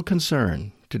little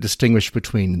concern to distinguish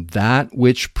between that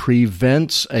which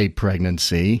prevents a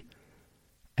pregnancy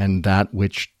and that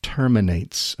which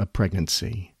terminates a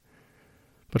pregnancy.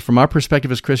 But from our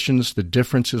perspective as Christians, the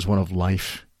difference is one of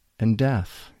life and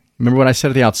death. Remember what I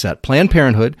said at the outset. Planned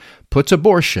Parenthood puts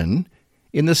abortion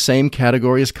in the same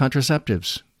category as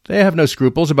contraceptives. They have no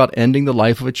scruples about ending the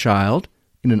life of a child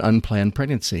in an unplanned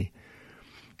pregnancy.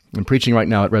 I'm preaching right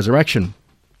now at Resurrection,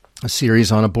 a series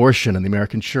on abortion in the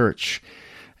American church,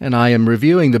 and I am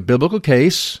reviewing the biblical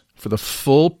case for the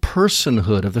full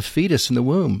personhood of the fetus in the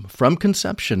womb from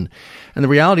conception, and the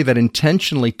reality that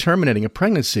intentionally terminating a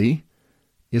pregnancy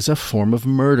is a form of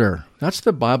murder. That's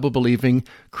the Bible-believing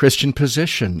Christian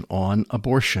position on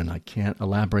abortion. I can't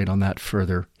elaborate on that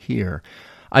further here.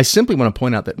 I simply want to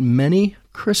point out that many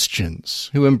Christians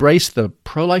who embrace the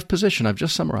pro-life position I've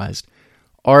just summarized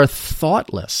are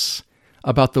thoughtless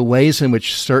about the ways in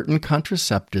which certain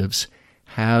contraceptives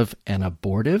have an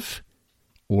abortive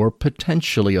or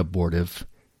potentially abortive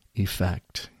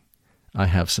effect. I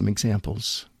have some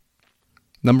examples.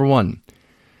 Number one,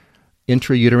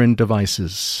 intrauterine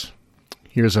devices.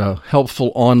 Here's a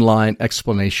helpful online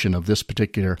explanation of this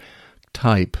particular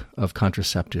type of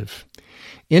contraceptive.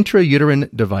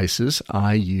 Intrauterine devices,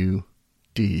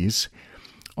 IUDs,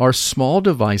 are small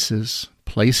devices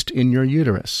placed in your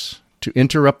uterus to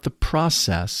interrupt the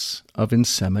process of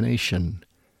insemination.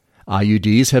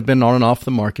 IUDs have been on and off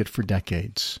the market for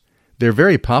decades. They're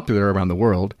very popular around the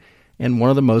world and one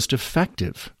of the most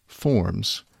effective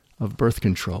forms of birth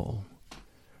control.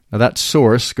 Now, that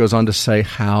source goes on to say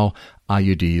how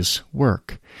IUDs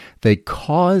work. They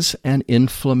cause an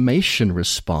inflammation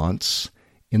response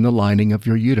in the lining of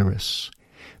your uterus.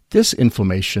 This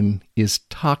inflammation is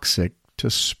toxic to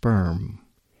sperm.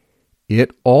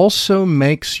 It also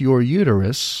makes your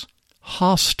uterus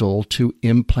hostile to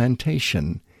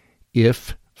implantation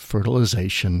if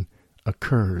fertilization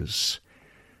occurs.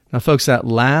 Now, folks, that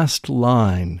last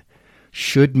line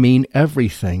should mean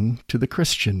everything to the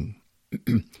Christian.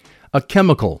 A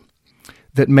chemical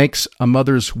that makes a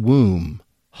mother's womb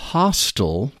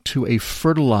hostile to a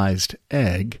fertilized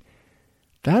egg,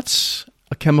 that's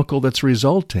a chemical that's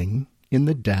resulting in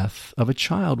the death of a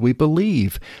child. We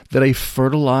believe that a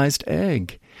fertilized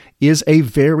egg is a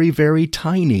very, very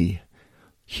tiny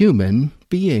human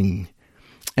being,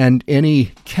 and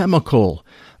any chemical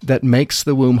that makes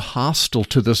the womb hostile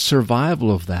to the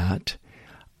survival of that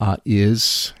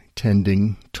is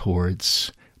tending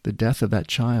towards the death of that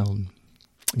child.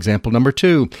 Example number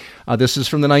two, this is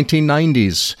from the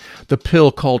 1990s, the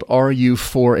pill called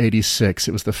RU486.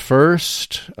 It was the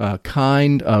first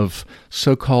kind of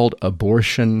so-called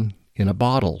abortion in a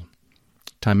bottle.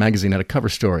 Time magazine had a cover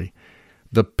story.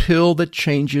 The pill that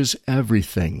changes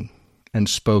everything, and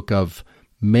spoke of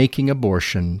making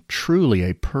abortion truly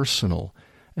a personal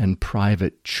and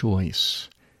private choice.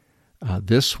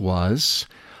 This was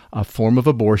a form of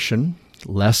abortion,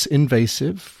 less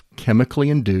invasive, chemically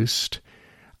induced,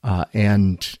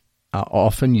 and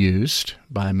often used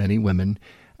by many women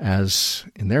as,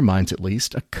 in their minds at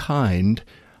least, a kind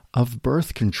of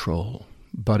birth control.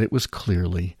 But it was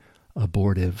clearly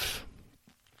abortive.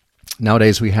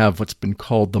 Nowadays we have what's been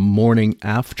called the morning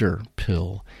after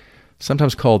pill,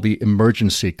 sometimes called the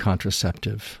emergency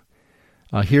contraceptive.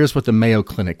 Here's what the Mayo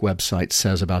Clinic website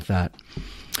says about that.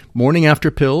 Morning after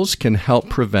pills can help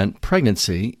prevent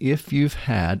pregnancy if you've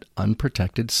had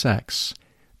unprotected sex,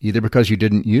 either because you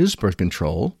didn't use birth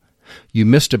control, you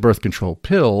missed a birth control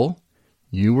pill,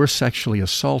 you were sexually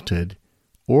assaulted,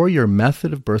 or your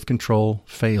method of birth control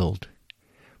failed.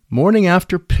 Morning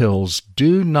after pills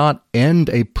do not end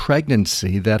a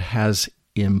pregnancy that has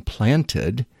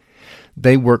implanted.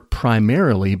 They work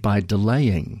primarily by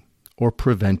delaying or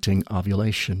preventing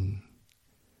ovulation.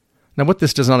 Now, what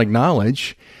this does not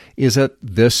acknowledge is that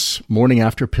this morning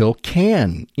after pill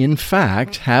can, in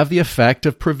fact, have the effect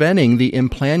of preventing the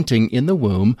implanting in the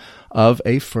womb of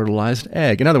a fertilized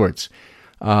egg. In other words,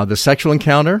 the sexual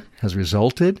encounter has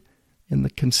resulted in the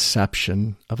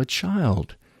conception of a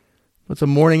child. But the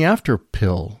morning after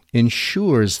pill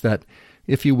ensures that,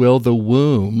 if you will, the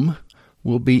womb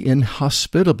will be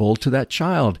inhospitable to that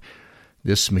child.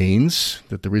 This means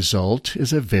that the result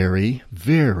is a very,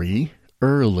 very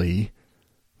early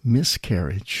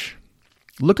miscarriage.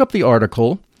 Look up the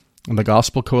article on the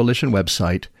Gospel Coalition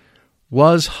website,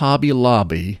 Was Hobby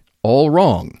Lobby All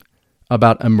Wrong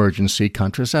About Emergency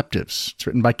Contraceptives? It's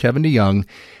written by Kevin DeYoung, and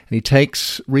he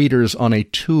takes readers on a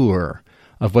tour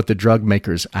of what the drug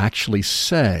makers actually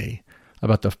say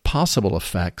about the possible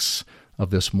effects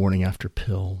of this morning after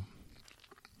pill.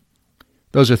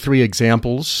 Those are three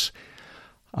examples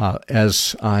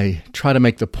as I try to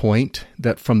make the point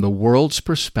that from the world's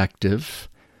perspective,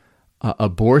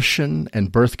 abortion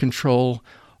and birth control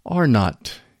are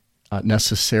not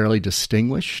necessarily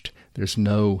distinguished. There's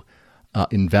no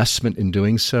investment in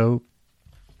doing so.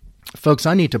 Folks,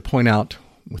 I need to point out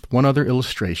with one other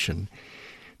illustration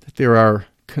that there are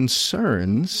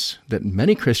concerns that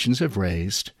many Christians have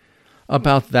raised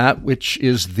about that which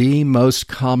is the most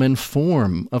common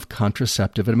form of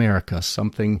contraceptive in America,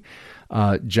 something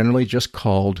generally just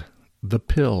called the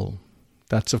pill.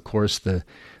 That's, of course, the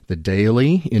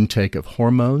daily intake of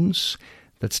hormones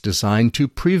that's designed to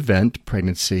prevent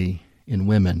pregnancy in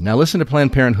women. Now listen to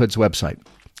Planned Parenthood's website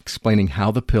explaining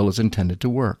how the pill is intended to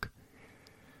work.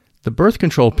 The birth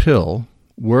control pill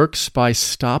works by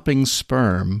stopping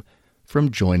sperm from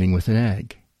joining with an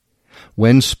egg.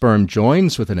 When sperm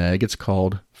joins with an egg, it's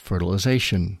called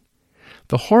fertilization.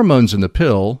 The hormones in the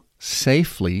pill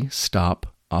safely stop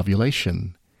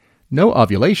ovulation. No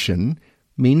ovulation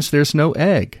means there's no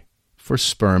egg for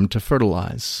sperm to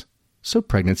fertilize, so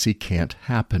pregnancy can't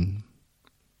happen.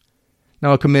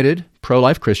 Now, a committed,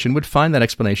 pro-life Christian would find that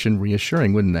explanation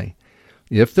reassuring, wouldn't they?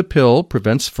 If the pill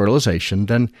prevents fertilization,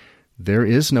 then there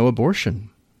is no abortion.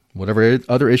 Whatever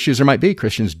other issues there might be,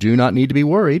 Christians do not need to be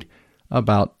worried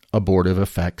about abortive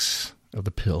effects of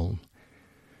the pill.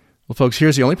 Well, folks,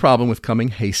 here's the only problem with coming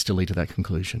hastily to that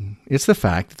conclusion. It's the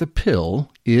fact that the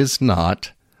pill is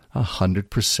not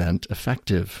 100%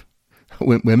 effective.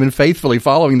 Women faithfully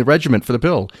following the regimen for the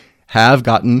pill have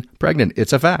gotten pregnant.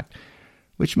 It's a fact.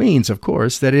 Which means, of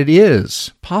course, that it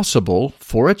is possible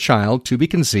for a child to be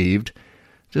conceived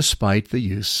despite the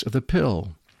use of the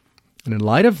pill. And in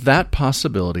light of that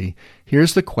possibility,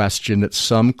 here's the question that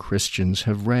some Christians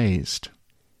have raised.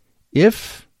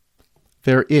 If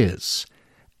there is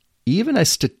even a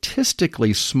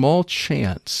statistically small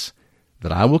chance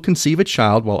that I will conceive a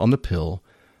child while on the pill,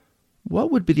 what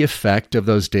would be the effect of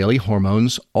those daily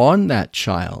hormones on that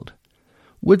child?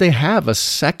 Would they have a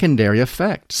secondary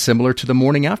effect similar to the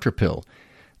morning after pill,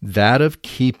 that of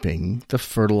keeping the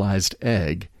fertilized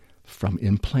egg from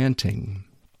implanting?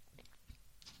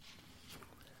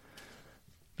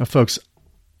 Now, folks,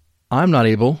 I'm not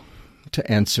able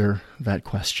to answer that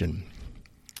question.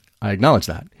 I acknowledge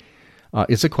that.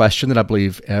 It's a question that I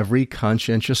believe every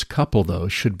conscientious couple, though,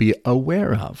 should be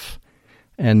aware of,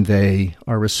 and they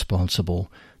are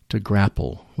responsible to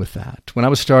grapple with that. When I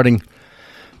was starting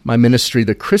my ministry,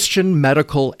 the Christian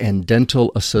Medical and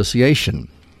Dental Association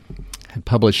had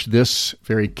published this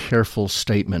very careful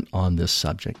statement on this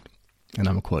subject, and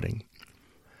I'm quoting.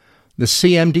 The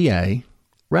CMDA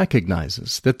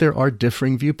recognizes that there are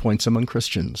differing viewpoints among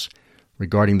Christians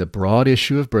regarding the broad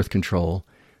issue of birth control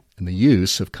and the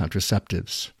use of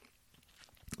contraceptives.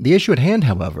 The issue at hand,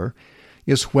 however,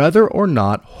 is whether or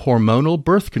not hormonal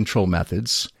birth control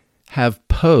methods have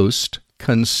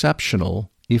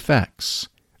post-conceptional effects,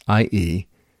 i.e.,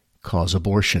 cause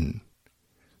abortion.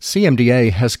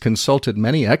 CMDA has consulted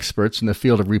many experts in the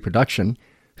field of reproduction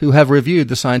who have reviewed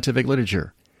the scientific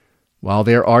literature. While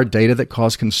there are data that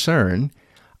cause concern,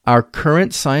 our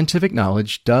current scientific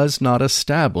knowledge does not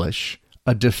establish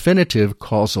a definitive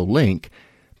causal link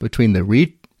between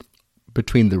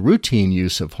the routine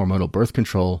use of hormonal birth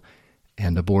control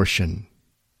and abortion.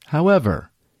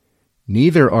 However,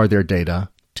 neither are there data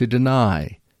to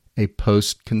deny a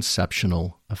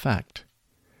post-conceptional effect.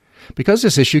 Because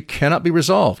this issue cannot be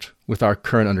resolved with our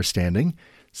current understanding,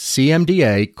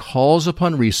 CMDA calls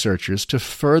upon researchers to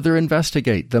further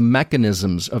investigate the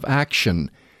mechanisms of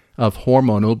action of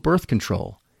hormonal birth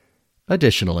control.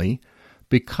 Additionally,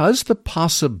 because the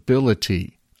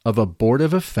possibility of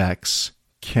abortive effects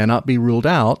cannot be ruled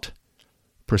out,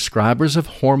 prescribers of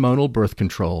hormonal birth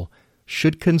control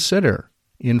should consider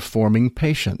informing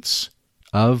patients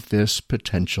of this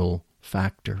potential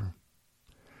factor.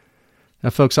 Now,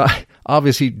 folks, I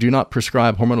obviously do not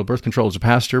prescribe hormonal birth control as a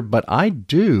pastor, but I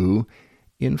do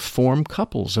inform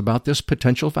couples about this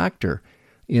potential factor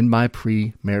in my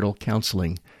premarital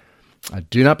counseling. I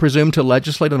do not presume to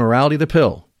legislate on the morality of the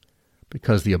pill,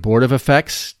 because the abortive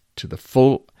effects, to the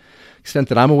full extent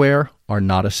that I'm aware, are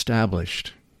not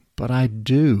established. But I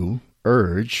do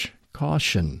urge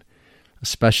caution,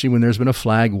 especially when there's been a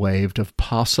flag waved of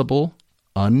possible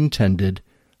unintended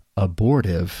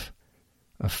abortive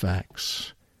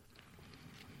effects.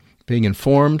 Being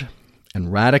informed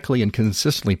and radically and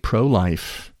consistently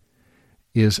pro-life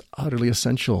is utterly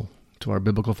essential to our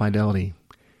biblical fidelity.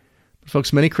 But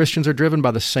folks, many Christians are driven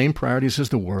by the same priorities as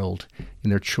the world in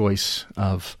their choice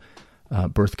of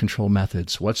birth control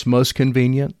methods. What's most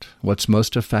convenient, what's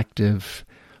most effective,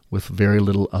 with very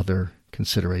little other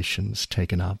considerations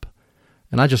taken up.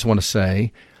 And I just want to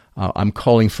say, I'm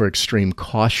calling for extreme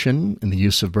caution in the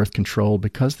use of birth control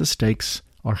because the stakes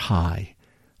are high.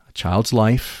 A child's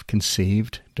life,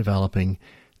 conceived, developing,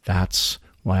 that's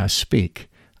why I speak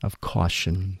of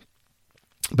caution.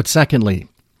 But secondly,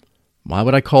 why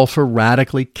would I call for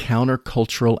radically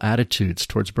countercultural attitudes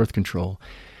towards birth control?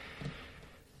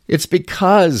 It's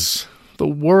because The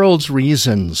world's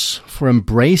reasons for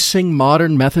embracing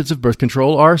modern methods of birth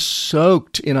control are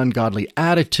soaked in ungodly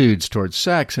attitudes towards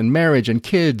sex and marriage and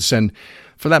kids and,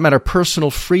 for that matter, personal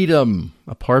freedom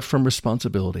apart from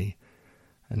responsibility.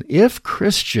 And if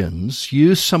Christians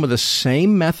use some of the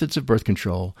same methods of birth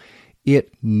control,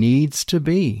 it needs to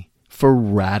be for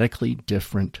radically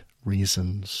different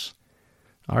reasons.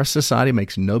 Our society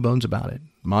makes no bones about it.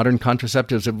 Modern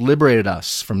contraceptives have liberated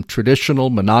us from traditional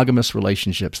monogamous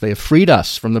relationships. They have freed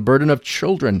us from the burden of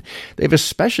children. They've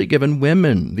especially given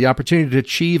women the opportunity to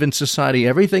achieve in society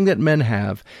everything that men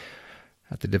have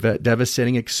at the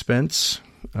devastating expense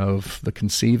of the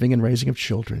conceiving and raising of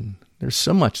children. There's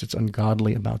so much that's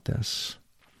ungodly about this.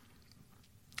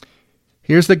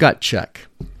 Here's the gut check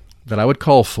that I would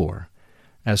call for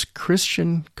as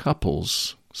Christian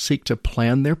couples seek to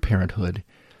plan their parenthood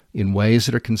in ways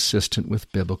that are consistent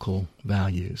with biblical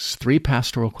values. 3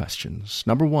 pastoral questions.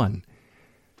 Number 1,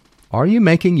 are you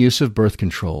making use of birth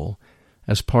control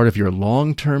as part of your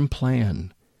long-term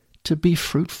plan to be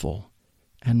fruitful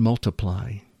and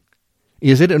multiply?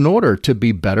 Is it in order to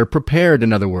be better prepared,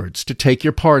 in other words, to take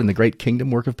your part in the great kingdom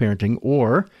work of parenting,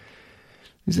 or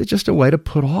is it just a way to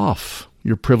put off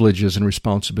your privileges and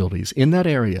responsibilities in that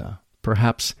area,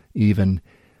 perhaps even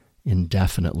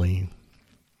indefinitely?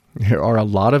 There are a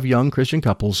lot of young Christian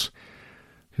couples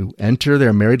who enter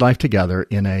their married life together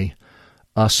in a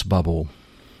us bubble.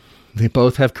 They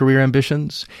both have career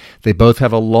ambitions. They both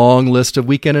have a long list of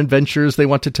weekend adventures they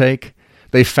want to take.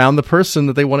 They found the person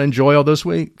that they want to enjoy all those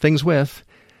things with.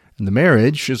 And the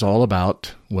marriage is all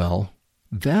about, well,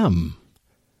 them.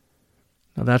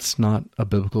 Now, that's not a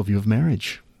biblical view of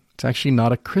marriage. It's actually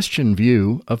not a Christian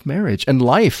view of marriage. And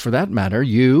life, for that matter,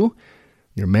 you,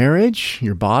 your marriage,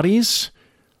 your bodies,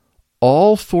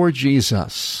 all for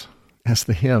Jesus, as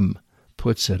the hymn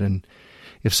puts it. And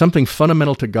if something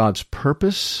fundamental to God's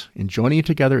purpose in joining you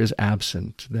together is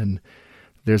absent, then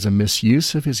there's a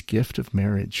misuse of his gift of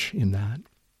marriage in that.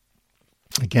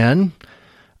 Again,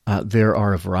 there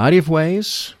are a variety of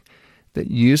ways that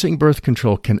using birth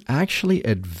control can actually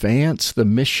advance the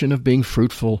mission of being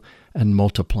fruitful and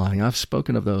multiplying. I've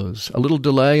spoken of those. A little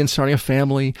delay in starting a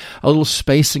family, a little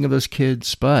spacing of those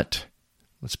kids, but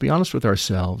let's be honest with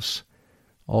ourselves.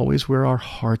 Always where our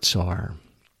hearts are.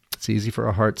 It's easy for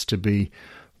our hearts to be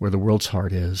where the world's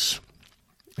heart is.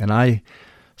 And I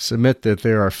submit that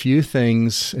there are few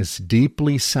things as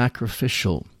deeply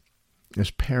sacrificial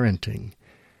as parenting.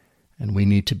 And we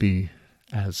need to be,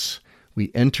 as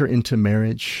we enter into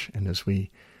marriage and as we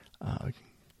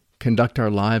conduct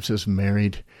our lives as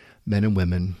married men and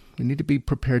women, we need to be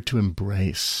prepared to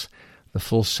embrace the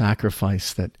full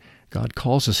sacrifice that God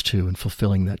calls us to in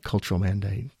fulfilling that cultural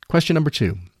mandate. Question number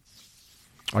 2,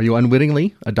 are you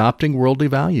unwittingly adopting worldly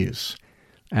values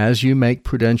as you make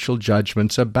prudential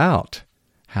judgments about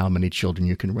how many children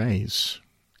you can raise?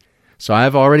 So I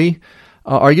have already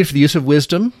argued for the use of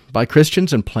wisdom by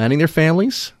Christians in planning their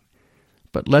families,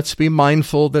 but let's be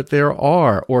mindful that there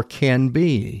are, or can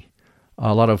be,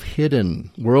 a lot of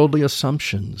hidden worldly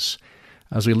assumptions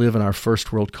as we live in our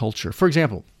first world culture. For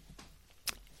example,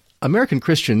 American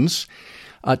Christians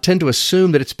tend to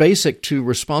assume that it's basic to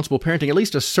responsible parenting, at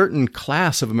least a certain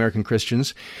class of American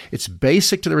Christians, it's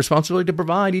basic to the responsibility to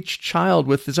provide each child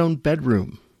with his own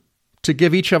bedroom, to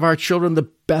give each of our children the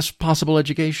best possible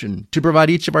education, to provide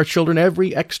each of our children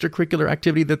every extracurricular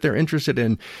activity that they're interested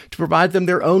in, to provide them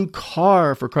their own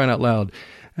car, for crying out loud,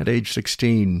 at age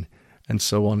 16, and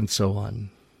so on and so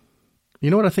on. You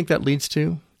know what I think that leads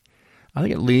to? I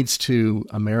think it leads to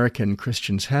American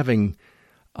Christians having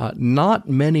not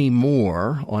many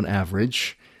more, on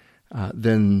average,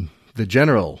 than the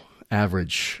general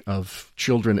average of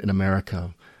children in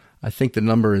America. I think the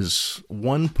number is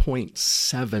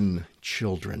 1.7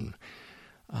 children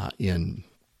in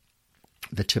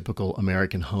the typical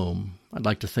American home. I'd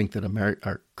like to think that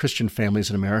our Christian families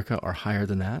in America are higher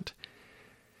than that.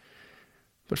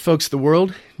 But folks, the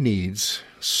world needs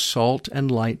salt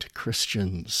and light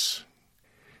Christians.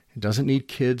 It doesn't need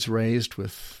kids raised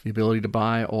with the ability to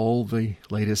buy all the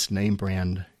latest name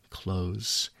brand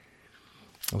clothes.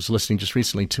 I was listening just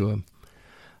recently to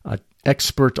an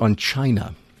expert on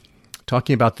China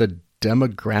talking about the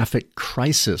demographic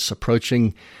crisis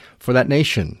approaching for that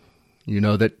nation. You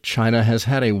know that China has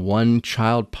had a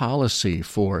one-child policy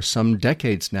for some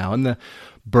decades now, and the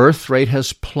birth rate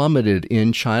has plummeted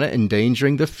in China,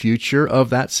 endangering the future of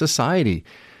that society.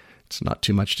 It's not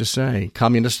too much to say.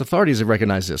 Communist authorities have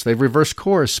recognized this. They've reversed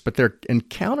course, but they're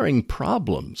encountering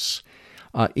problems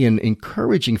in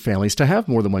encouraging families to have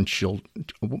more than one child.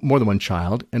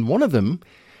 And one of them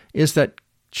is that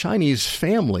Chinese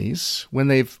families, when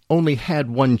they've only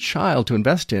had one child to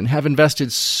invest in, have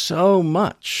invested so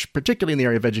much, particularly in the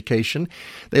area of education.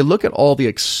 They look at all the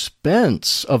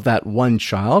expense of that one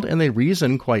child, and they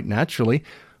reason quite naturally,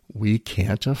 we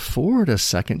can't afford a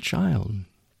second child.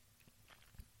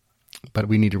 But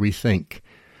we need to rethink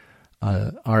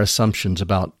our assumptions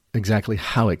about exactly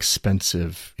how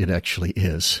expensive it actually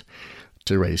is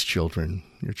to raise children.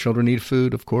 Your children need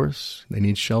food, of course. They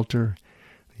need shelter.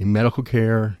 They need medical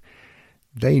care.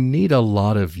 They need a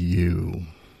lot of you.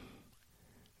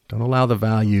 Don't allow the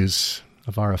values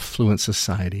of our affluent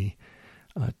society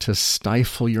to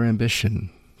stifle your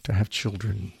ambition to have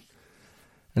children.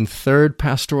 And third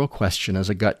pastoral question as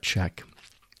a gut check,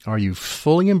 are you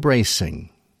fully embracing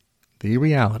the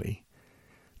reality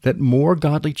that more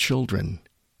godly children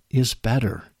is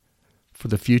better for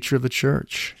the future of the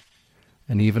church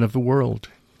and even of the world?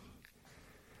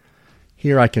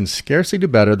 Here I can scarcely do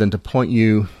better than to point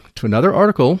you to another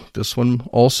article, this one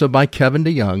also by Kevin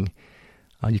DeYoung.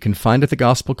 You can find it at the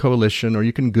Gospel Coalition, or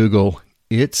you can Google,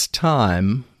 "It's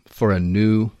Time for a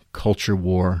New Culture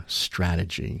War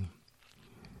Strategy."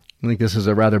 I think this is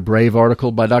a rather brave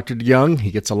article by Dr. DeYoung. He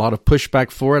gets a lot of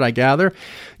pushback for it, I gather.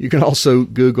 You can also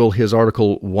Google his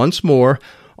article once more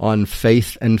on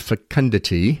faith and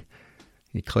fecundity.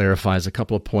 He clarifies a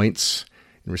couple of points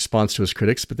in response to his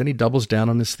critics, but then he doubles down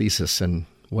on his thesis. And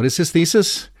what is his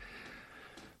thesis?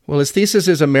 Well, his thesis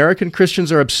is American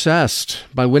Christians are obsessed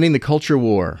by winning the culture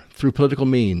war through political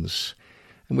means.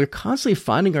 And we're constantly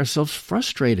finding ourselves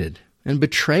frustrated and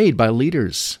betrayed by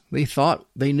leaders they thought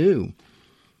they knew.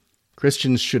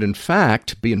 Christians should, in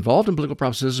fact, be involved in political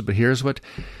processes, but here's what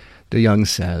DeYoung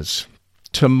says.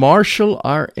 To marshal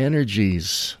our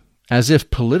energies as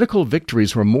if political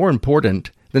victories were more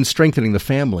important than strengthening the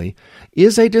family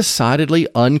is a decidedly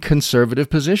unconservative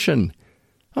position.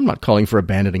 I'm not calling for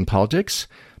abandoning politics,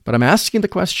 but I'm asking the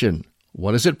question,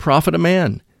 what does it profit a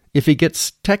man if he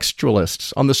gets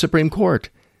textualists on the Supreme Court,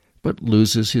 but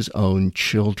loses his own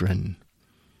children?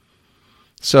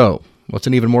 So, what's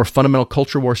an even more fundamental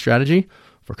culture war strategy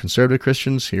for conservative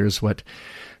Christians? Here's what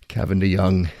Kevin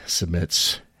DeYoung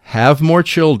submits. Have more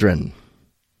children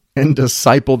and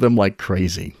disciple them like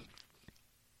crazy.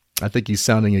 I think he's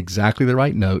sounding exactly the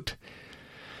right note.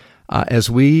 As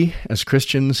we, as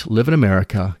Christians, live in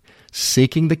America,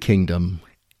 seeking the kingdom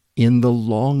in the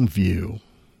long view.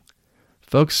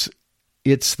 Folks,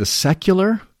 it's the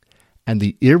secular and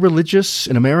the irreligious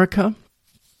in America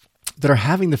that are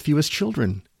having the fewest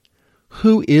children.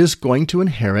 Who is going to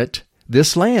inherit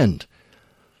this land?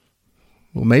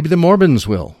 Well, maybe the Mormons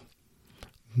will.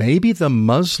 Maybe the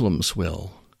Muslims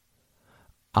will.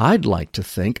 I'd like to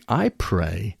think, I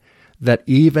pray, that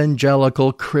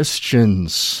evangelical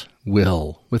Christians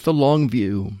will, with the long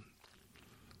view.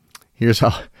 Here's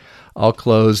how I'll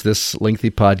close this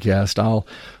lengthy podcast. I'll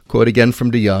quote again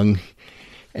from DeYoung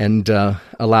and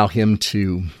allow him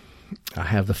to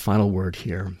have the final word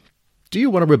here. Do you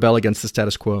want to rebel against the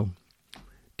status quo?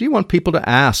 Do you want people to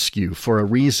ask you for a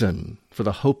reason for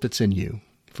the hope that's in you?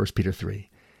 1 Peter 3.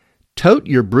 Tote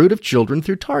your brood of children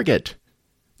through Target.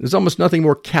 There's almost nothing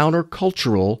more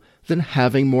countercultural than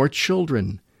having more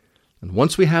children. And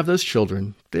once we have those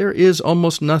children, there is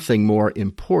almost nothing more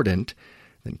important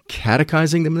than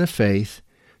catechizing them in the faith,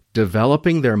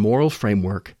 developing their moral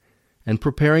framework, and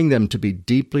preparing them to be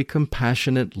deeply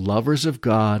compassionate lovers of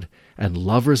God and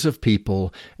lovers of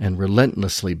people and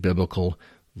relentlessly biblical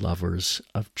lovers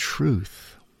of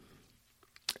truth.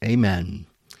 Amen.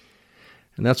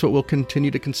 And that's what we'll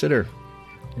continue to consider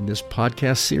in this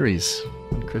podcast series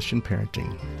on Christian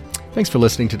parenting. Thanks for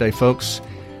listening today, folks.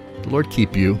 The Lord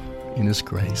keep you in His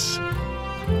grace.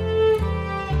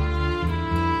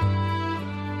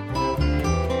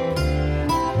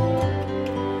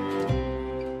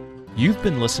 You've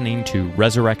been listening to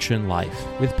Resurrection Life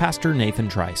with Pastor Nathan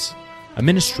Trice, a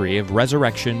ministry of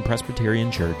Resurrection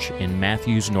Presbyterian Church in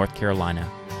Matthews, North Carolina.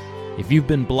 If you've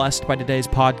been blessed by today's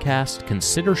podcast,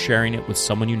 consider sharing it with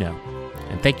someone you know.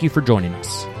 And thank you for joining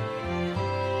us.